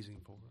praise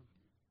him for it.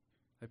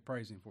 They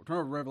praise him for it. Turn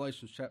over to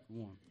Revelation chapter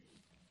 1.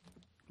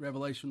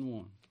 Revelation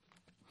 1.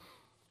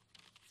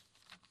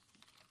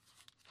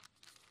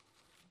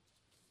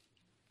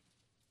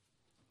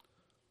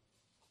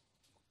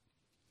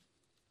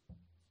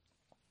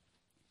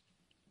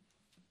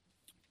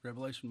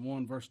 Revelation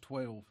 1, verse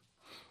 12.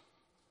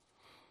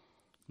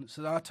 And it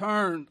says, I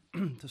turned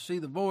to see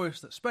the voice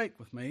that spake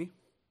with me,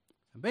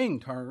 and being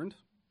turned,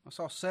 I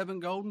saw 7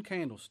 golden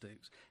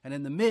candlesticks, and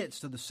in the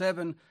midst of the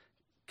 7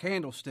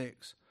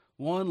 candlesticks,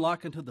 one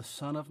like unto the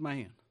Son of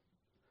Man,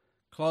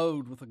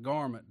 clothed with a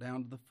garment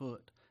down to the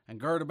foot,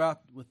 and girt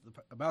about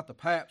the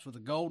paps with a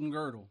golden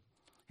girdle.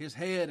 His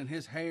head and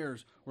his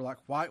hairs were like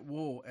white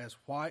wool, as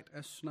white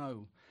as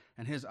snow,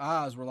 and his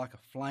eyes were like a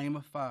flame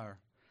of fire,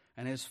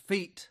 and his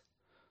feet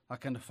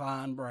like unto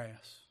fine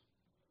brass.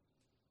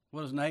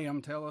 What does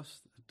Nahum tell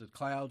us? The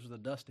clouds are the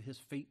dust of his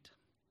feet.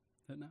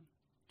 Isn't it?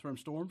 That's where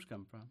storms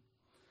come from.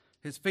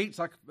 His feet's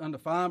like unto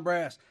fine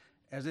brass,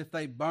 as if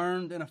they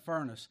burned in a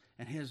furnace,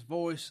 and his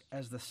voice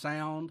as the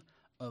sound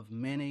of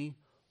many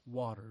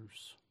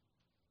waters.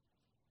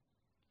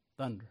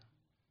 Thunder.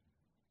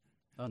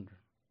 Thunder.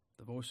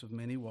 The voice of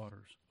many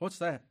waters. What's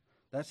that?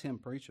 That's him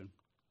preaching.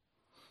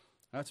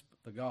 That's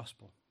the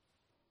gospel.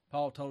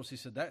 Paul told us, he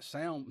said, that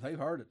sound, they've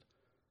heard it.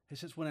 He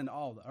says, went into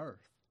all the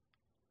earth.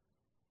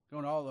 Go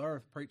into all the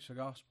earth, preach the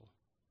gospel.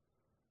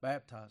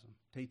 Baptize them,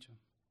 teach them.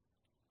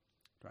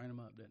 Train them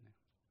up, didn't he?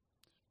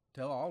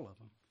 Tell all of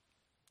them.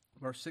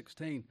 Verse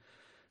 16,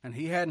 and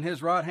he had in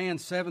his right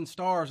hand 7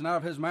 stars, and out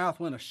of his mouth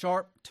went a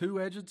sharp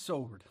 2-edged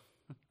sword.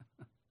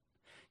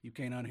 You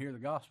can't unhear the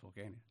gospel,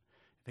 can you?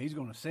 If he's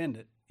going to send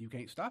it, you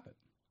can't stop it.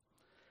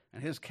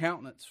 And his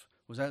countenance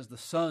was as the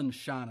sun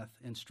shineth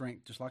in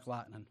strength, just like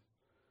lightning.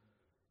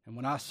 And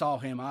when I saw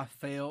him, I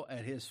fell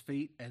at his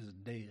feet as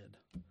dead.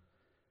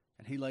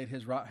 And he laid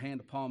his right hand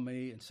upon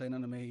me and said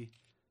unto me,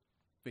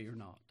 Fear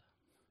not.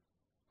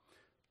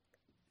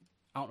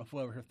 I don't know if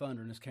we'll ever hear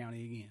thunder in this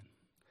county again.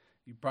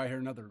 You probably hear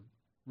another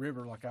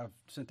river like I've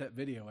sent that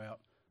video out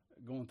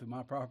going through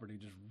my property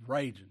just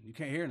raging. You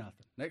can't hear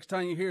nothing. Next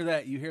time you hear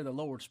that, you hear the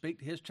Lord speak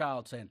to his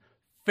child saying,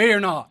 fear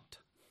not.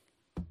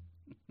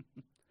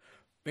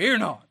 Fear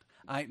not.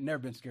 I ain't never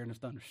been scared in a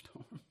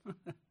thunderstorm.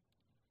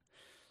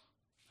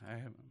 I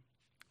haven't.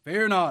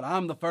 Fear not,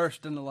 I'm the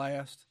first and the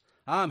last.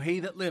 I'm he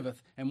that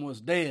liveth and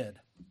was dead.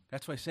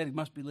 That's why he said he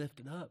must be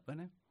lifted up,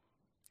 isn't he?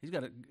 He's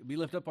got to be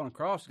lifted up on a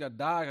cross. He's got to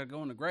die, got to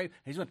go in the grave.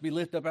 He's got to be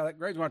lifted up out of that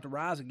grave. He's going to have to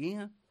rise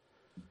again.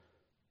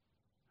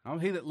 I'm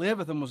he that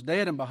liveth and was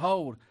dead, and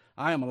behold,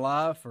 I am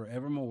alive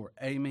forevermore.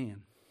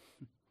 Amen.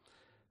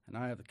 And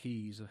I have the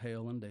keys of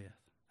hell and death.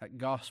 That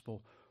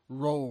gospel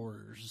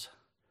roars.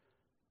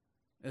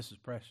 This is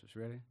precious.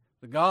 Ready?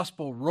 The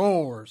gospel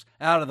roars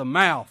out of the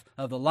mouth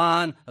of the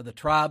Lion of the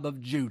tribe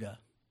of Judah.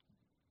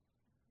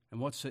 And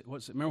what's it?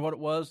 Remember what it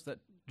was that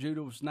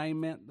Judah's name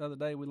meant the other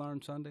day we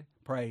learned Sunday?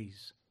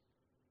 Praise.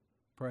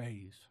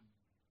 Praise.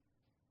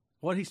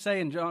 What did he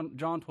say in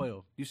John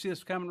 12? You see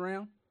this coming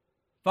around?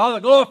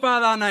 Father, glorify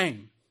thy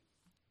name.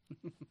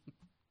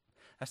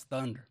 That's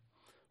thunder.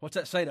 What's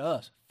that say to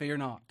us? Fear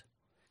not.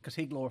 Because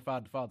he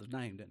glorified the Father's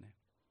name, didn't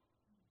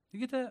he? You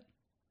get that?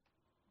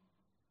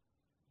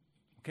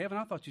 Kevin,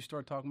 I thought you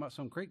started talking about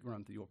some creek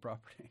running through your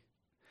property.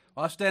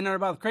 Well, I stand there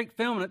by the creek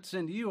filming it to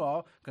send to you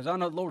all because I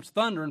know the Lord's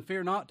thunder and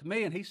fear not to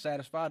me, and he's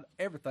satisfied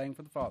everything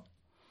for the Father.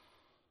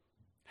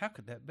 How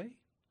could that be?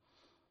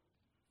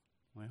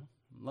 Well,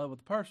 in love with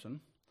the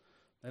person,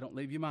 they don't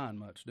leave your mind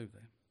much, do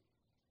they?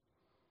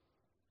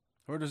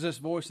 Where does this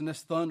voice and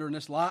this thunder and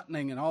this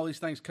lightning and all these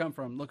things come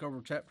from? Look over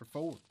chapter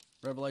 4,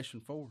 Revelation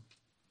 4.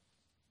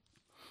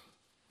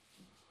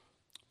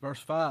 Verse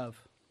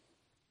 5.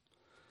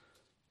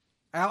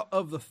 Out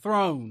of the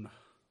throne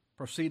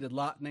proceeded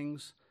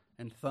lightnings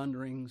and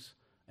thunderings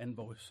and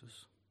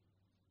voices.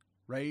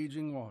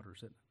 Raging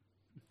waters.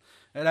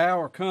 That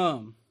hour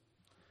come.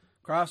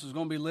 Christ is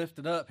going to be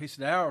lifted up. He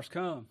said, the hour's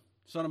come.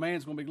 Son of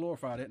Man's going to be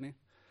glorified, isn't he?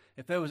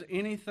 If there was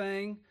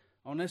anything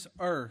on this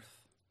earth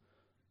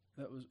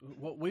that was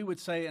what we would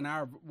say in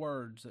our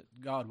words that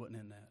God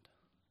wasn't in that.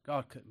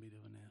 God couldn't be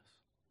doing this.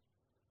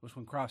 It was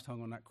when Christ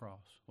hung on that cross,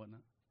 wasn't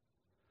it?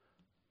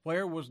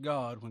 Where was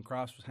God when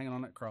Christ was hanging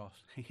on that cross?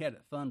 He had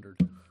it thundered.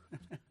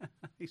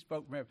 He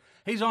spoke from heaven.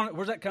 He's on it.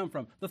 Where's that come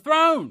from? The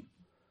throne.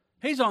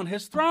 He's on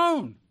his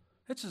throne.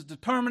 It's his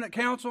determinate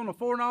counsel and the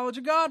foreknowledge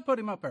of God put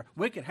him up there.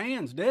 Wicked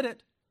hands did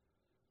it.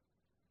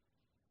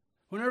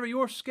 Whenever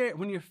you're scared,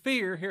 when you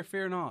fear, here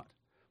fear not.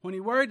 When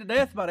you're worried to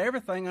death about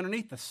everything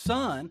underneath the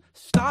sun,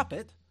 stop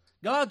it.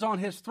 God's on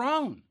his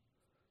throne.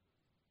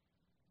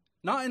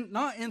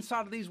 Not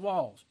inside of these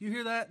walls. You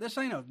hear that? This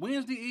ain't a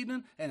Wednesday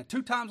evening and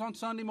 2 times on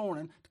Sunday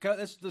morning.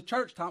 This is the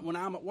church time when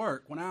I'm at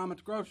work, when I'm at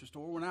the grocery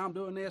store, when I'm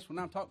doing this, when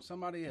I'm talking to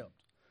somebody else.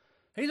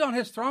 He's on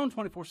his throne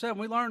 24/7.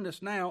 We learned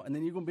this now, and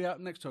then you're going to be out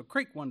next to a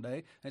creek one day,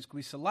 and it's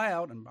going to be so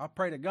loud, and I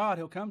pray to God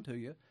he'll come to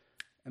you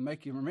and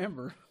make you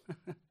remember.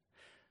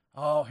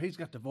 Oh, he's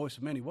got the voice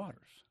of many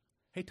waters.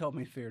 He told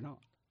me, fear not,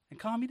 and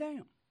calm you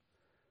down.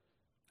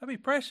 That'd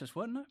be precious,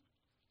 wouldn't it?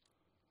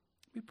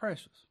 It'd be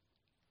precious.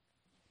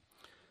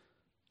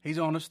 He's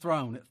on his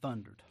throne, it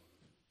thundered.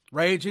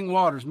 Raging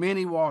waters,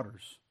 many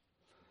waters.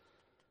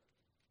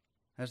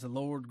 As the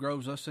Lord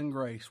grows us in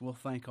grace, we'll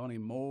think on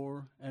him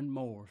more and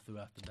more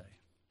throughout the day.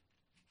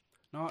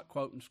 Not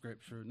quoting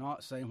Scripture,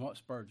 not saying what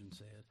Spurgeon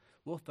said.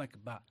 We'll think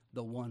about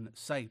the one that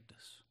saved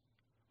us.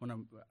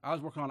 When I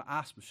was working on an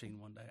ice machine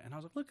one day, and I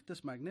was like, look at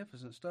this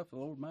magnificent stuff the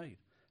Lord made.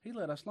 He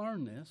let us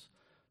learn this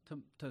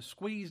to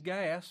squeeze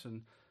gas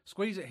and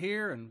squeeze it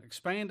here and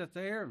expand it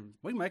there, and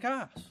we make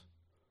ice.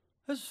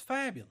 This is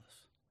fabulous.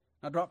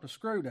 I dropped a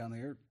screw down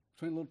there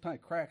between a little tiny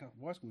crack.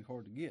 Boy, it's going to be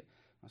hard to get.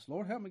 I said,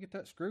 Lord, help me get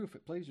that screw if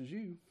it pleases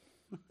you.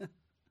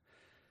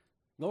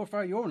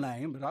 Glorify your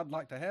name, but I'd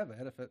like to have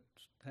that if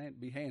it'd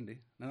be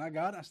handy. And I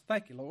got it. I said,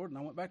 thank you, Lord. And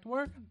I went back to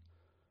working.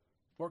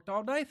 Worked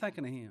all day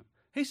thinking of him.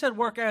 He said,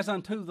 work as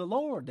unto the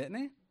Lord, didn't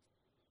he?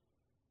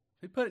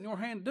 If he put it in your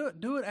hand to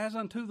do it as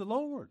unto the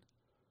Lord.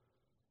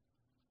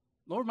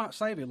 Lord might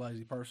save you,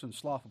 lazy person,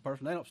 slothful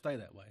person. They don't stay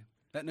that way.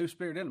 That new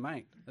spirit in them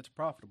ain't. That's a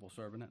profitable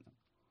servant, isn't it?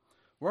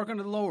 Work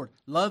unto the Lord,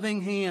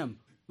 loving him,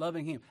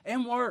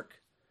 and work.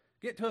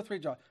 Get 2 or 3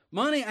 jobs.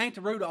 Money ain't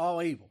the root of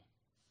all evil.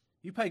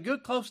 You pay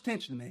good, close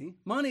attention to me.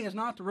 Money is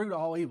not the root of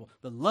all evil.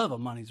 The love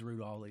of money is the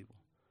root of all evil.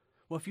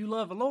 Well, if you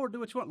love the Lord, do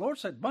what you want. The Lord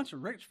said a bunch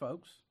of rich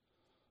folks.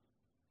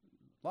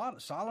 A lot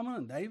of Solomon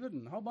and David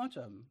and a whole bunch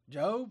of them.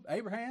 Job,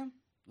 Abraham,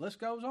 the list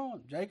goes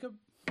on. Jacob.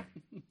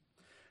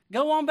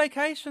 Go on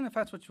vacation if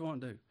that's what you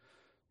want to do.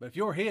 But if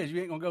you're his, you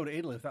ain't going to go to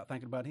Italy without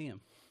thinking about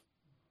him.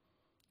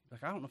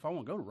 Like, I don't know if I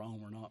want to go to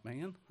Rome or not,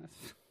 man.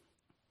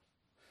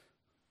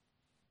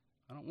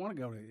 I don't want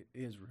to go to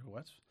Israel.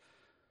 That's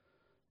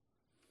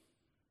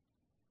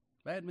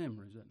bad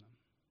memories, isn't it?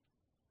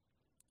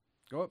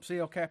 Go up see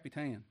El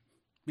Capitan.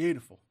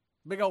 Beautiful.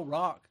 Big old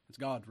rock. It's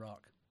God's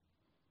rock.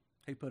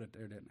 He put it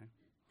there, didn't he?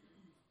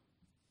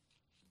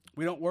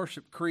 We don't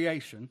worship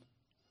creation,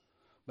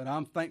 but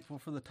I'm thankful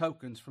for the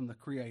tokens from the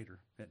Creator,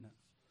 isn't it?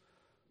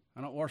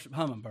 I don't worship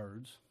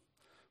hummingbirds,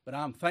 but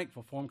I'm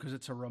thankful for them because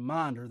it's a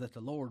reminder that the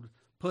Lord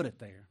put it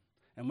there.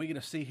 And we get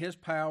to see His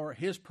power,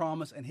 His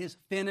promise, and His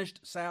finished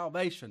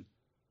salvation.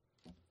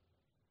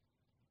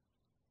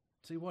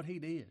 See what He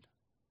did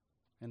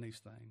in these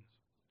things.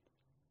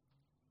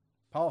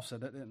 Paul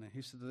said that, didn't he?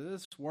 He said,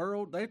 this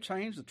world, they've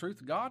changed the truth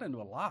of God into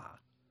a lie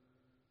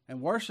and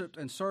worshiped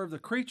and served the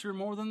creature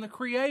more than the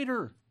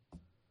Creator,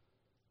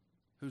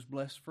 who's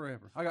blessed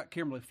forever. I got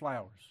Kimberly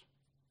flowers.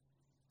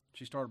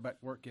 She started back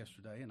to work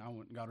yesterday, and I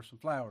went and got her some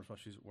flowers while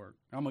she's at work.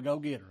 I'm going to go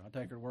get her. I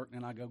take her to work,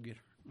 and then I go get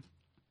her.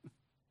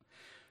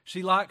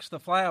 She likes the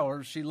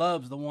flowers. She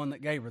loves the one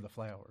that gave her the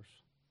flowers.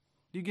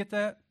 Do you get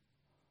that?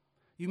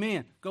 You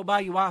men, go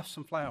buy your wife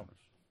some flowers.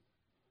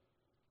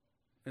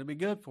 It'll be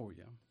good for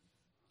you.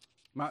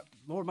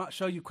 Lord might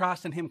show you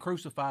Christ and Him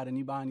crucified and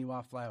you buying your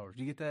wife flowers.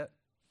 Do you get that?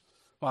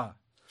 Why?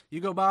 You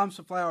go buy them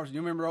some flowers. And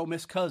you remember old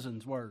Miss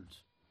Cousins'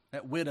 words?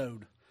 That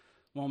widowed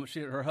woman,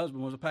 her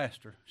husband was a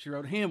pastor. She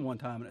wrote a hymn one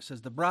time, and it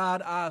says, the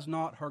bride eyes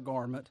not her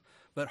garment,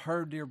 but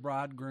her dear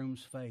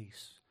bridegroom's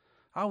face.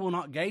 I will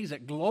not gaze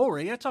at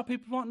glory. That's all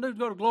people want to do, is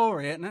go to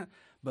glory, isn't it?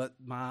 But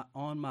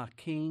on my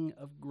King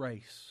of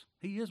grace.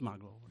 He is my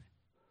glory.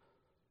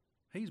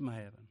 He's my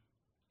heaven.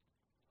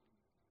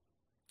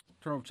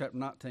 Turn over to chapter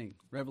 19,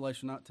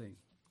 Revelation 19.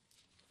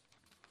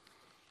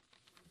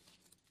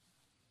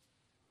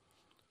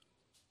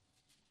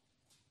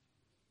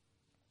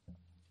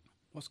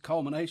 What's the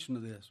culmination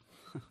of this?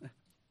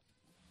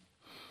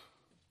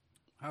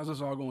 How's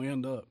this all going to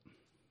end up?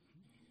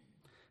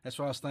 That's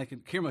what I was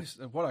thinking. Kimberly,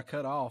 what I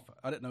cut off,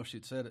 I didn't know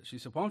she'd said it. She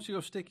said, why don't you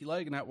go stick your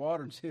leg in that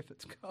water and see if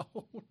it's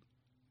cold?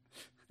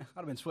 I'd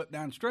have been swept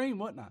downstream,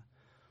 wouldn't I?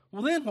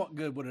 Well, then what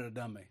good would it have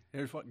done me?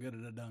 Here's what good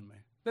it have done me.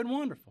 Been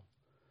wonderful.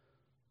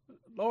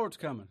 Lord's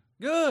coming.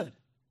 Good.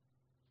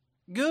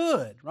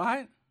 Good,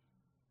 right?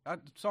 I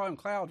saw them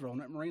clouds rolling,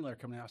 that marine layer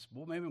coming out. I said,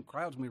 boy, maybe them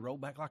clouds will be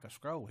rolled back like a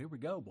scroll. Here we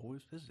go,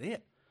 boys. This is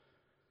it.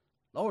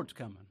 Lord's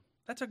coming.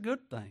 That's a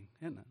good thing,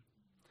 isn't it?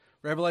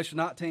 Revelation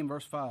 19,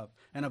 verse 5.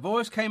 And a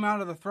voice came out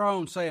of the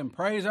throne saying,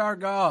 praise our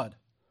God,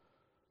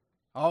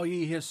 all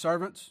ye His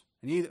servants,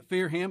 and ye that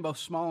fear Him, both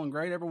small and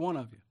great, every one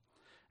of you.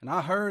 And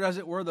I heard as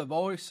it were the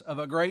voice of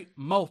a great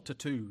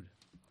multitude,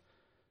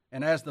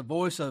 and as the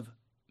voice of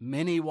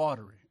many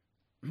waters.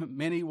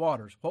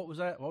 What was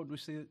that? What did we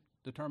see it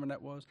determine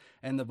that was?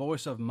 And the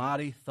voice of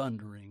mighty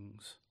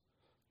thunderings.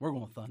 We're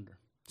going to thunder,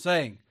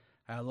 saying,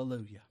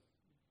 hallelujah.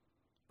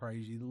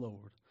 Praise ye the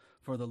Lord.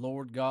 For the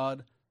Lord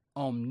God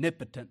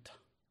omnipotent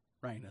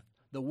reigneth.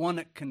 The one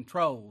that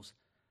controls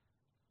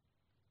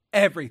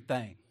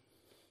everything.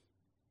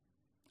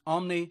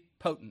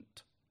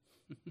 Omnipotent.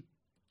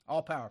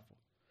 All powerful.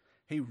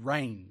 He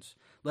reigns.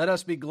 Let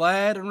us be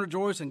glad and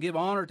rejoice and give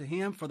honor to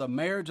Him, for the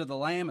marriage of the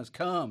Lamb is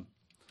come,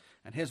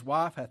 and His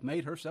wife hath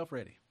made herself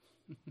ready.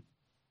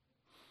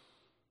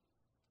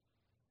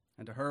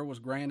 And to her was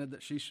granted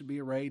that she should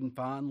be arrayed in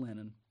fine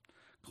linen,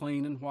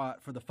 clean and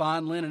white. For the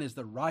fine linen is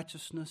the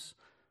righteousness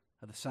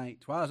of the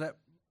saints. How's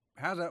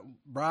that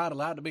bride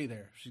allowed to be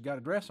there? She's got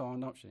a dress on,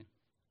 don't she?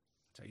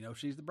 So you know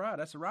she's the bride.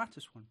 That's the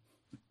righteous one.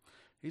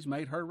 He's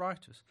made her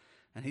righteous.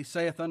 And He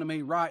saith unto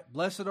me, right,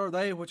 blessed are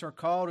they which are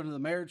called into the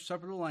marriage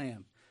supper of the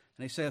Lamb.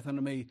 And He saith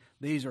unto me,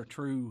 these are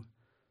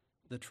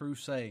the true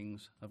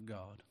sayings of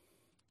God.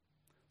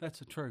 That's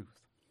the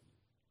truth.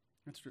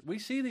 That's true. We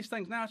see these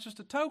things now, it's just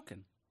a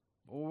token.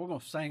 Well, we're going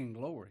to sing in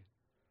glory.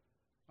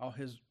 All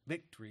His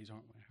victories,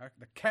 aren't we?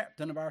 The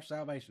captain of our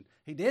salvation.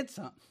 He did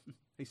something.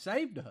 He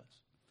saved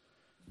us.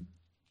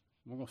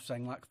 We're going to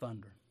sing like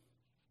thunder.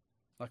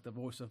 Like the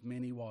voice of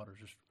many waters.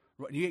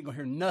 You ain't going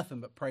to hear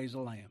nothing but praise the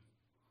Lamb.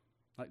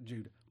 Like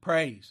Judah.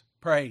 Praise,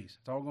 praise.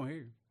 That's all we're going to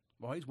hear.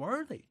 Well, He's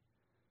worthy.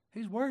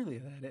 He's worthy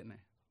of that, isn't He?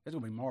 It's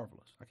going to be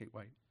marvelous. I can't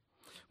wait.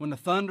 When the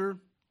thunder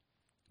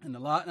and the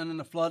lightning and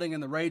the flooding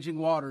and the raging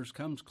waters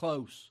comes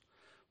close,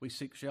 we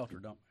seek shelter,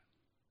 don't we?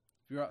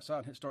 If you're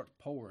outside and it starts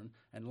pouring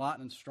and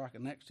lightning's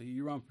striking next to you,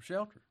 you run for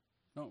shelter,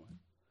 don't we?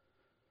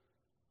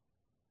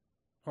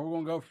 Or we're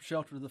going to go for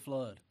shelter of the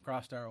flood,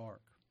 Christ our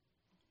ark.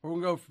 We're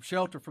going to go for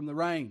shelter from the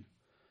rain.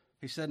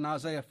 He said in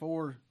Isaiah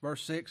 4,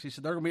 verse 6, He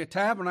said, there's going to be a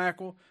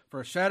tabernacle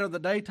for a shadow of the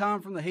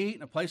daytime from the heat,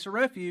 and a place of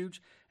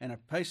refuge, and a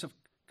place of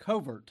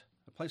covert,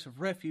 a place of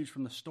refuge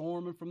from the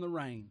storm and from the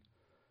rain.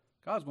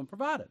 God's going to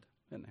provide it,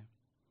 isn't He?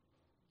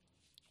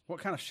 What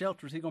kind of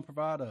shelter is He going to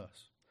provide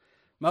us?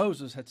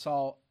 Moses had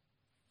saw,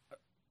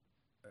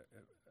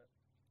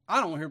 I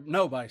don't want to hear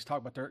nobody's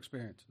talk about their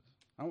experiences.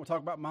 I don't want to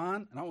talk about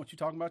mine, and I don't want you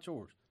talking about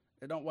yours.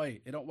 It don't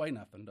weigh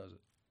nothing, does it?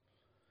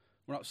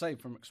 We're not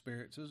saved from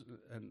experiences,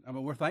 and I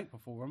mean we're thankful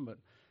for them. But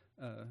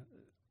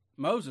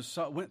Moses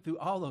went through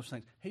all those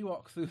things. He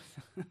walked through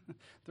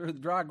through the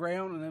dry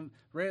ground and then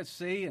Red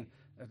Sea, and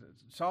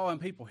saw them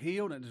people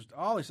healed, and just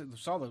all he said,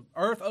 saw the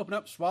earth open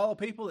up, swallow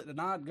people that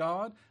denied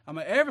God. I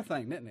mean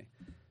everything, didn't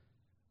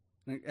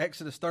He? In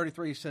Exodus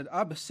 33, He said,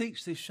 "I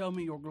beseech Thee, show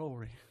me Your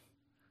glory."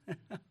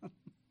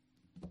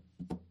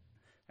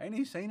 Ain't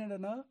He seen it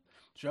enough?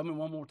 Show me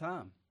one more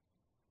time.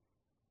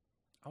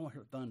 I want to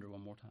hear thunder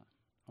one more time.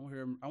 I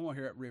want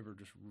to hear that river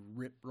just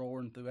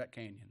roaring through that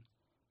canyon.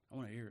 I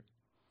want to hear it.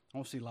 I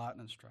want to see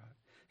lightning strike.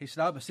 He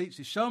said, I beseech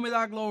thee, show me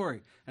thy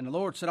glory. And the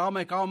Lord said, I'll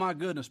make all my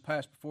goodness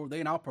pass before thee,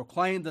 and I'll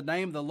proclaim the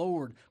name of the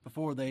Lord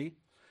before thee.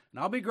 And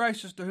I'll be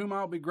gracious to whom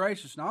I'll be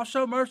gracious, and I'll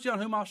show mercy on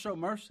whom I'll show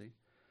mercy.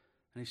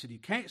 And he said, you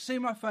can't see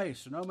my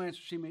face, so no man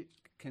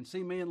can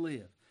see me and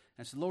live.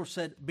 And so the Lord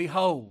said,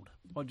 behold,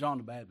 what John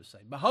the Baptist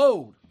said,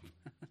 behold,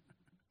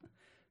 here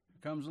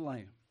comes the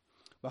Lamb.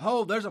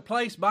 Behold, there's a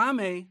place by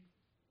me,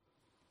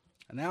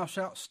 and thou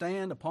shalt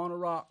stand upon a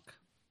rock.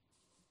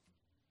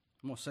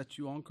 I'm going to set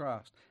you on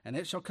Christ. And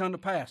it shall come to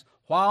pass,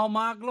 while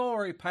my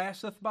glory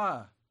passeth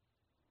by.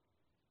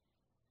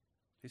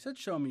 He said,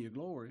 show me your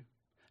glory.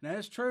 Now,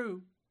 it's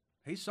true.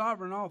 He's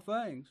sovereign in all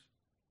things.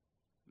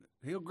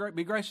 He'll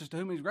be gracious to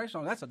whom he's gracious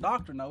on. That's a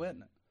doctrine, though,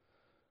 isn't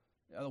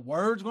it? The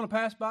word's going to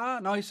pass by?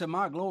 No, he said,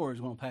 my glory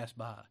is going to pass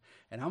by.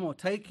 And I'm going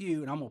to take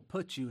you and I'm going to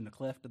put you in the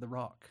cleft of the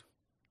rock.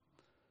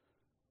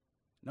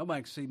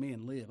 Nobody can see me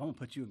and live. I'm going to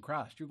put you in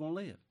Christ. You're going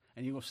to live.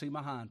 And you're going to see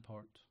my hind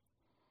parts.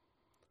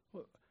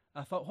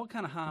 I thought, what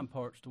kind of hind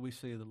parts do we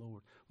see of the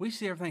Lord? We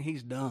see everything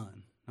he's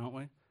done, don't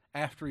we?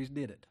 After he's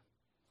did it.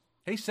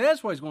 He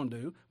says what he's going to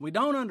do. We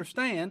don't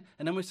understand.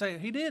 And then we say,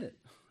 he did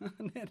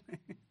it.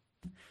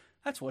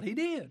 That's what he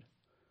did.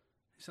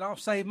 He said, I'll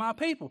save my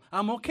people.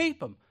 I'm going to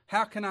keep them.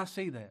 How can I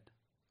see that?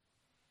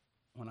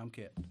 When I'm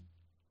kept.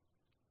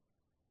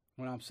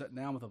 When I'm sitting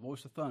down with a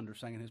voice of thunder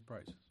singing his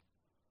praises.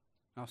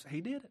 I'll say,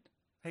 he did it.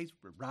 He's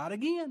right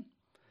again.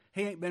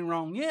 He ain't been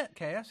wrong yet,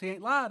 Cass. He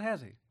ain't lied,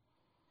 has he?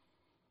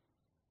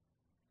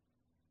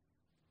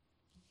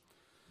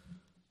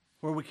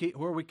 Where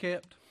we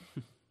kept?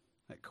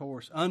 That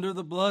chorus. Under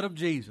the blood of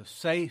Jesus,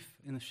 safe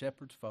in the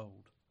shepherd's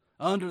fold.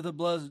 Under the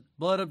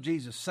blood of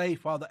Jesus,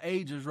 safe while the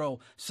ages roll.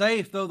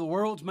 Safe though the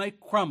worlds may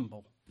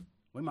crumble.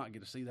 We might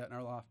get to see that in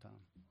our lifetime.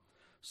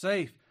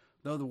 Safe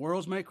though the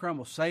worlds may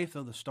crumble. Safe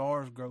though the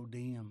stars grow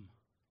dim.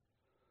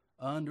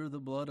 Under the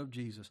blood of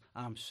Jesus,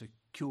 I'm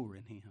secure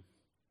in him.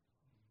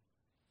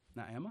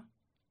 Now, am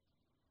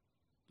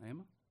I?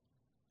 Am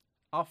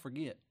I? I'll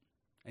forget.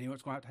 And you know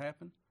what's going to have to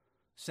happen?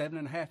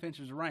 7.5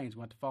 inches of rain is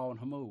going to fall in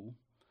Hamul.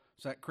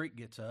 So that creek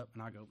gets up,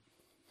 and I go,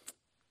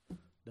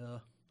 duh,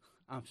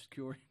 I'm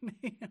secure in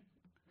him.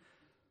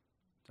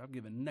 So I've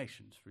given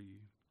nations for you.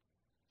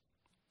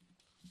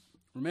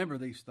 Remember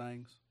these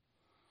things.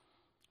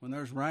 When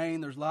there's rain,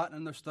 there's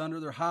lightning, there's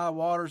thunder, there's high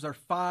waters, there's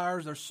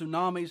fires, there's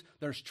tsunamis,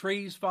 there's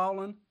trees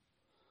falling.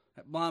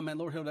 That blind man,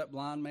 Lord healed that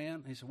blind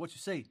man. He said, what you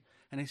see?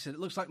 And he said, it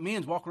looks like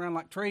men's walking around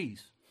like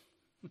trees.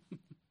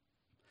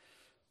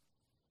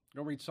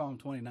 Go read Psalm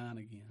 29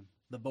 again.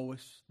 The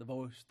voice, the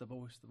voice, the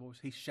voice, the voice.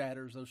 He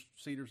shatters those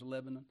cedars of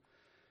Lebanon.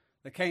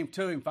 They came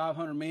to him,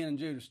 500 men and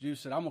Judas. Judas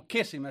said, I'm going to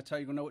kiss him. That's how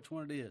you're going to know which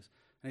one it is.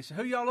 And he said,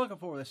 who y'all looking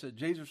for? They said,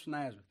 Jesus from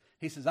Nazareth.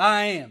 He says,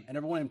 I am. And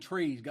every one of them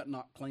trees got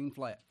knocked clean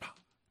flat.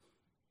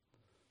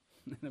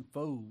 And them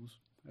fools,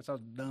 that's how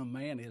dumb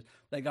man is.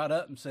 They got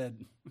up and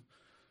said,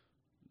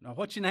 now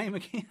what's your name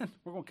again?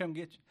 We're going to come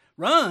get you.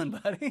 Run,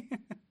 buddy.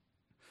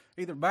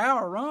 Either bow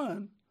or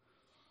run.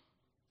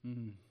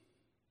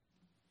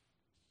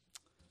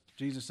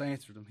 Jesus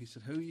answered them. He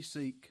said, who you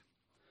seek?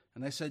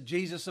 And they said,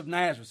 Jesus of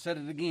Nazareth. Said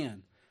it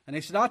again. And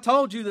he said, I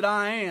told you that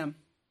I am.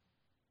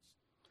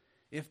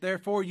 If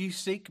therefore you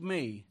seek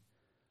me,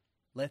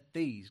 let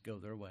these go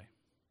their way.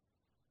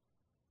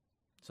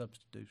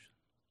 Substitution.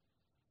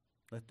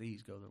 Let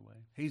these go their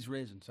way. He's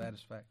risen.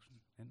 Satisfaction.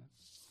 Isn't it?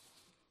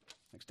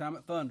 Next time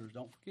it thunders,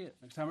 don't forget.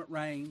 Next time it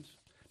rains.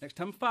 Next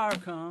time fire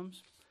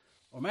comes.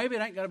 Or maybe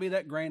it ain't got to be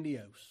that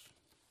grandiose.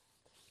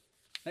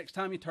 Next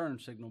time your turn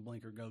signal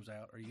blinker goes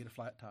out, or you get a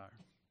flat tire,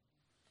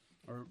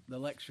 or the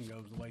election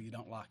goes the way you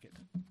don't like it,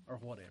 or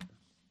whatever.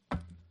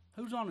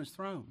 Who's on his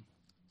throne?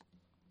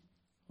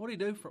 What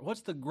did he do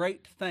what's the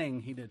great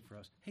thing he did for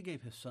us? He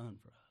gave his son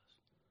for us.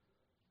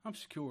 I'm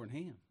secure in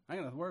him. I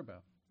ain't got nothing to worry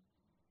about.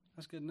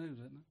 That's good news,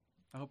 isn't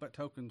it? I hope that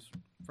token's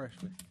fresh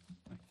with you.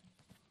 Thank you.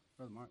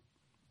 Brother Mark.